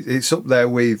 It's up there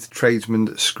with tradesmen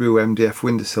that screw MDF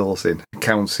windowsills in,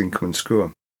 counting come and screw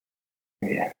them.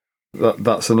 Yeah.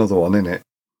 That's another one, isn't it?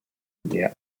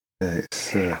 Yeah.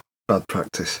 It's bad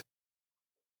practice.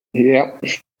 Yep.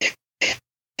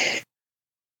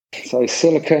 So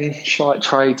silicon, shite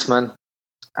tradesmen,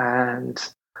 and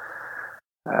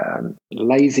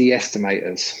lazy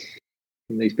estimators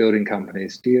from these building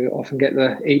companies. Do you often get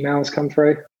the emails come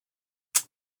through?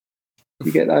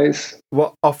 You get those?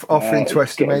 What offering to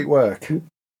estimate work?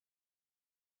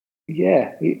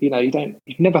 Yeah,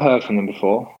 you've never heard from them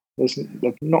before.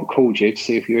 They've not called you to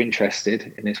see if you're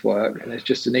interested in this work, and there's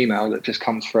just an email that just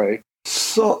comes through,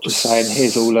 just saying,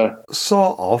 "Here's all the..."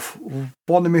 Sort of.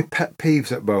 One of my pet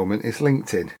peeves at the moment is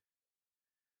LinkedIn,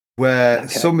 where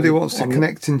somebody wants to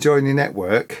connect and join your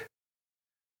network,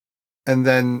 and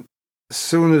then as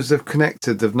soon as they've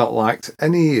connected, they've not liked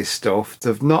any of your stuff,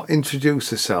 they've not introduced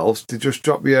themselves, they just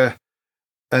drop you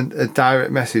a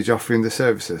direct message offering the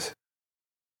services.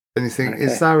 And you think,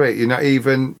 is that it? You're not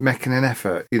even making an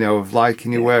effort, of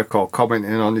liking your work or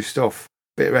commenting on your stuff.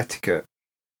 Bit of etiquette.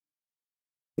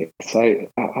 So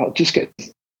I'll just get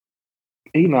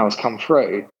emails come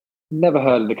through. Never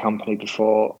heard of the company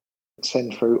before.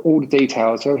 Send through all the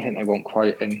details, everything they want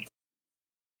quoting.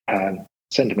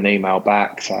 Send them an email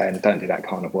back saying, "Don't do that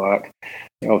kind of work."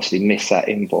 They obviously miss that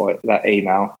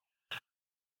email,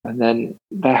 and then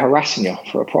they're harassing you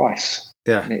for a price.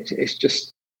 Yeah, and it's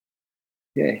just.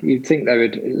 Yeah, you'd think they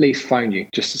would at least phone you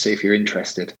just to see if you're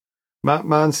interested.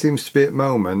 Mine seems to be at the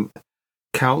moment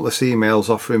countless emails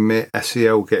offering me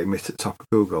SEO, getting me to the top of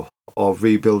Google, or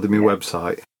rebuilding my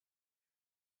website.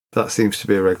 That seems to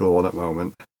be a regular one at the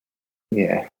moment.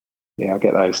 Yeah, I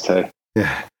get those too.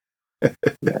 Yeah.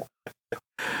 Yeah.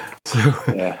 So,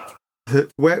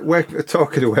 we're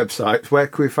talking of websites. Where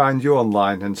can we find you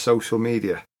online and social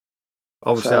media?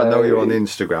 Obviously, I know you're on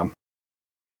Instagram.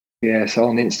 Yeah, so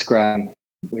on Instagram,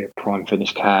 we're Prime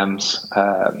Finish Cams.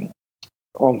 On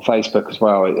Facebook as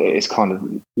well, it's kind of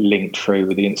linked through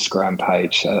with the Instagram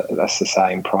page. That's the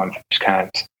same, Prime Finish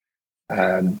Cams.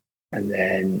 And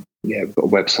then, we've got a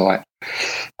website,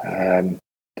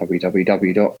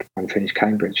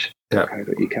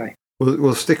 www.primefinishcambridge.co.uk.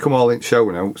 We'll stick them all in show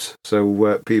notes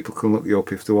so people can look you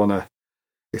up if they want to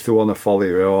follow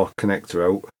you or connect her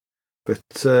out. But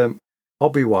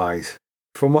hobby wise,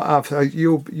 from what I've heard,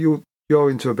 you're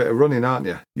into a bit of running, aren't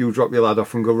you? You drop your lad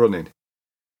off and go running.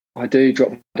 I do drop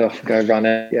my lad off and go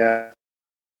running. Yeah,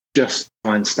 just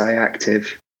try and stay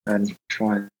active and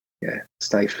try and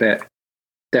stay fit.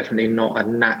 Definitely not a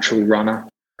natural runner.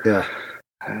 Yeah.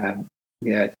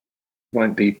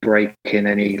 Won't be breaking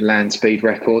any land speed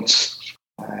records.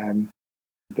 But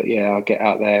I'll get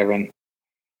out there and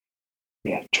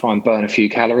try and burn a few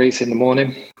calories in the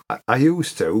morning. I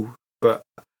used to, but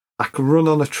I can run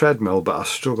on a treadmill, but I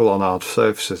struggle on hard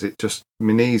surfaces.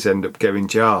 My knees end up getting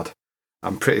jarred.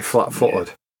 I'm pretty flat-footed.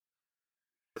 Yeah.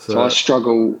 So I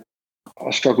struggle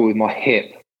with my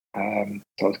hip. So I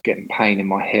was getting pain in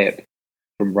my hip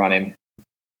from running.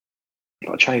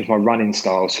 I changed my running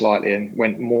style slightly and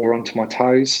went more onto my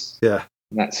toes. Yeah.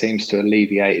 And that seems to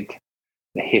alleviate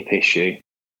the hip issue.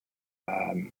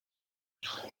 I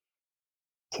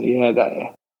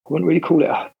wouldn't really call it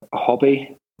a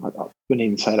hobby. I wouldn't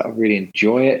even say that I really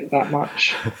enjoy it that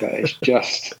much, but it's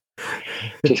just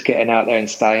getting out there and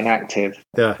staying active.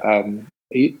 Yeah. I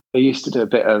used to do a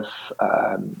bit of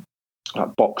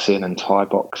like boxing and Thai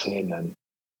boxing and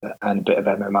a bit of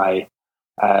MMA.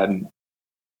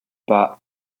 But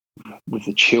with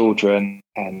the children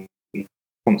and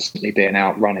constantly being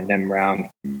out running them around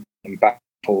and back and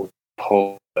forth,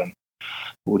 pull and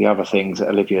all the other things that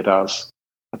Olivia does,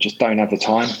 I just don't have the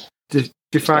time. Do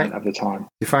you find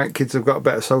kids have got a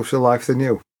better social life than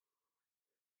you?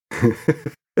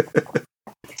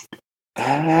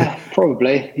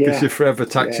 Probably, yeah. Because you're forever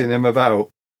taxiing them about.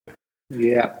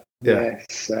 Yeah.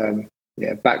 Yes.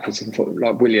 Backwards and forwards.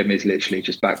 Like William is literally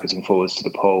just backwards and forwards to the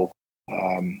pool.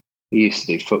 He used to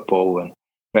do football and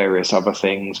various other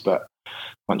things, but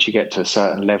once you get to a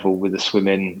certain level with the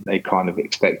swimming, they kind of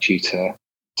expect you to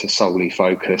solely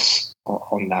focus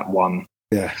on that one.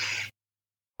 Yeah.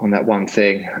 On that one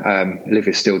thing.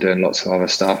 Olivia's still doing lots of other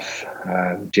stuff,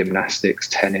 gymnastics,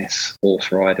 tennis,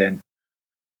 horse riding.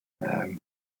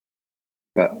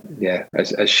 But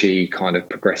as she kind of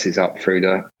progresses up through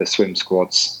the swim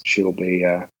squads, she'll be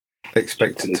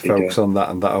expected to focus on that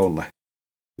and that only.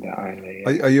 That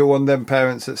only. Are you one of them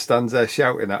parents that stands there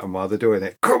shouting at them while they're doing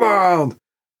it? Come on!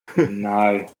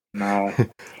 No.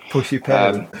 Pushy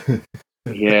parent.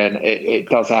 It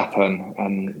does happen,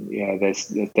 and there's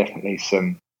definitely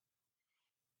some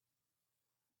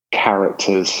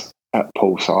characters at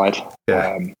poolside.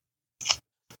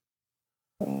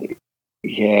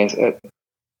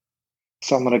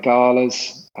 Some of the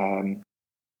galas, I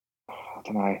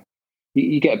don't know.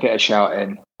 You get a bit of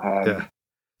shouting.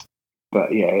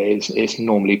 But yeah, it's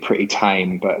normally pretty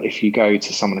tame. But if you go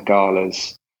to some of the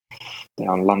galas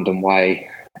down London Way,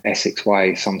 Essex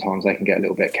Way, sometimes they can get a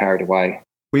little bit carried away.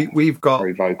 We've got,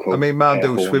 very vocal. I mean, man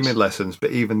do swimming lessons,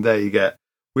 but even there you get,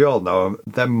 we all know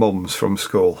them mums from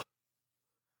school.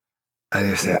 And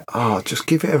you say, just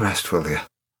give it a rest, will you?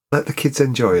 Let the kids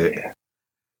enjoy it. Yeah.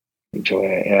 Enjoy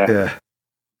it, yeah. Yeah.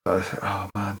 Oh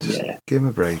man, just give them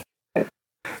a break.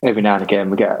 Every now and again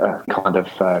we get a kind of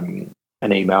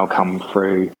an email come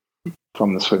through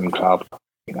from the swimming club,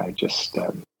 just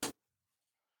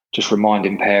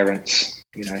reminding parents,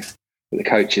 that the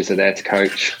coaches are there to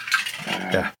coach.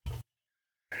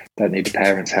 Don't need the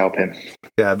parents helping.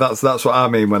 Yeah, that's what I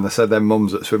mean when I said them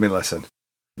mums at swimming lesson.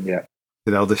 Yeah.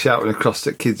 They're shouting across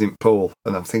at kids in pool,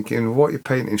 and I'm thinking, what are you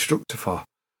paying an instructor for?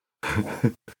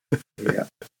 Yeah.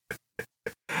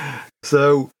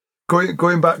 So,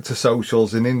 going back to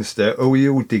socials and Insta, who are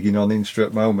you digging on Insta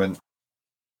at the moment?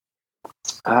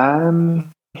 Do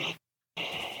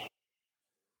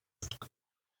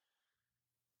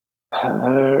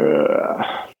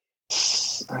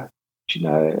you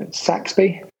know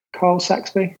Saxby? Carl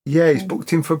Saxby? Yeah, he's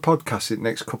booked in for a podcast in the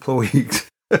next couple of weeks.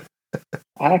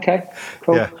 Okay,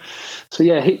 cool. Yeah. So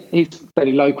yeah, he's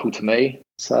fairly local to me.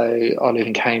 So I live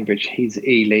in Cambridge. He's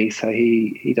Ely, so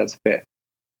he does a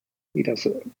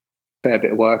fair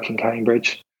bit of work in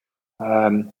Cambridge.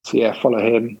 So yeah, follow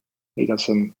him. He does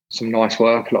some nice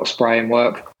work, a lot of spraying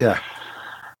work. Yeah.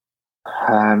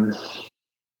 Who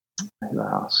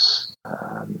else?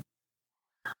 One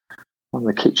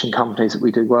of the kitchen companies that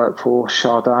we do work for,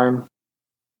 Chardome,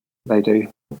 they do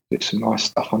some nice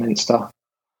stuff on Insta.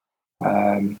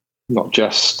 Not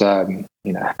just hand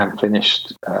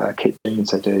finished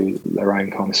kitchens, they do their own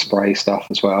kind of spray stuff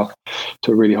as well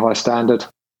to a really high standard.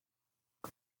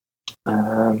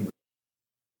 Don't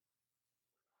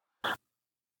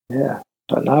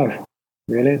know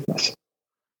really. That's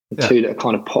the two that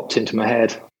kind of popped into my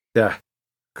head. Yeah,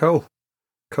 cool.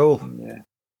 Yeah,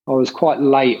 I was quite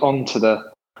late onto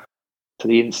the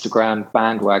Instagram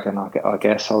bandwagon. I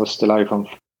guess I was still over on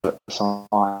some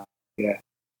time. Yeah.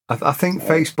 I think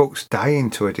Facebook's dying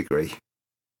to a degree.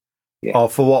 Yeah. Or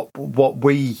for what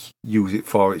we use it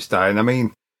for, it's dying. I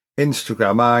mean,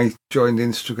 Instagram, I joined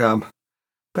Instagram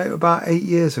about 8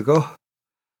 years ago.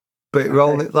 But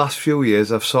only the last few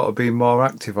years I've sort of been more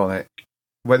active on it.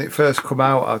 When it first come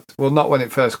out, not when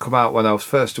it first come out, when I was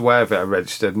first aware of it, I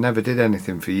registered, never did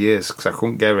anything for years because I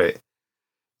couldn't get it.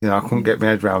 I couldn't get my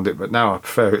head around it, but now I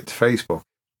prefer it to Facebook.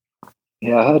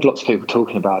 Yeah, I heard lots of people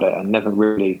talking about it and never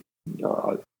really,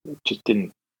 just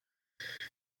didn't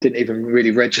even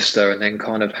really register, and then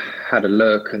kind of had a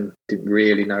look and didn't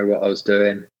really know what I was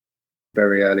doing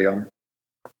very early on.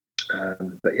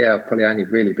 But yeah, I've probably only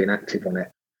really been active on it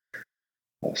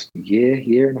last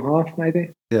year and a half,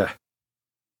 maybe. Yeah.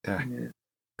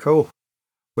 Cool.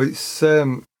 Well, it's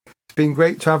been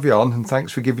great to have you on, and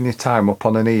thanks for giving your time up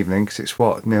on an evening because it's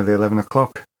nearly 11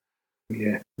 o'clock.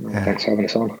 Yeah. Thanks for having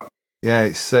us on. Yeah,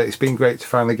 it's been great to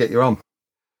finally get you on.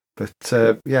 But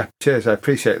cheers. I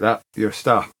appreciate that. You're a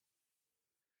star.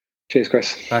 Cheers,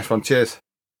 Chris. Nice one. Cheers.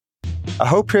 I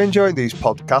hope you're enjoying these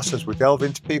podcasts as we delve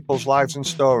into people's lives and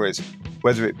stories,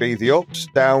 whether it be the ups,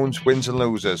 downs, wins and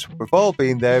losers. We've all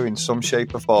been there in some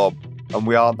shape or form, and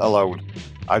we aren't alone.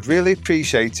 I'd really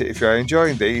appreciate it if you're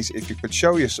enjoying these, if you could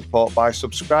show your support by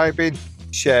subscribing,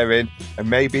 sharing, and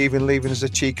maybe even leaving us a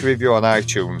cheeky review on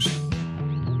iTunes.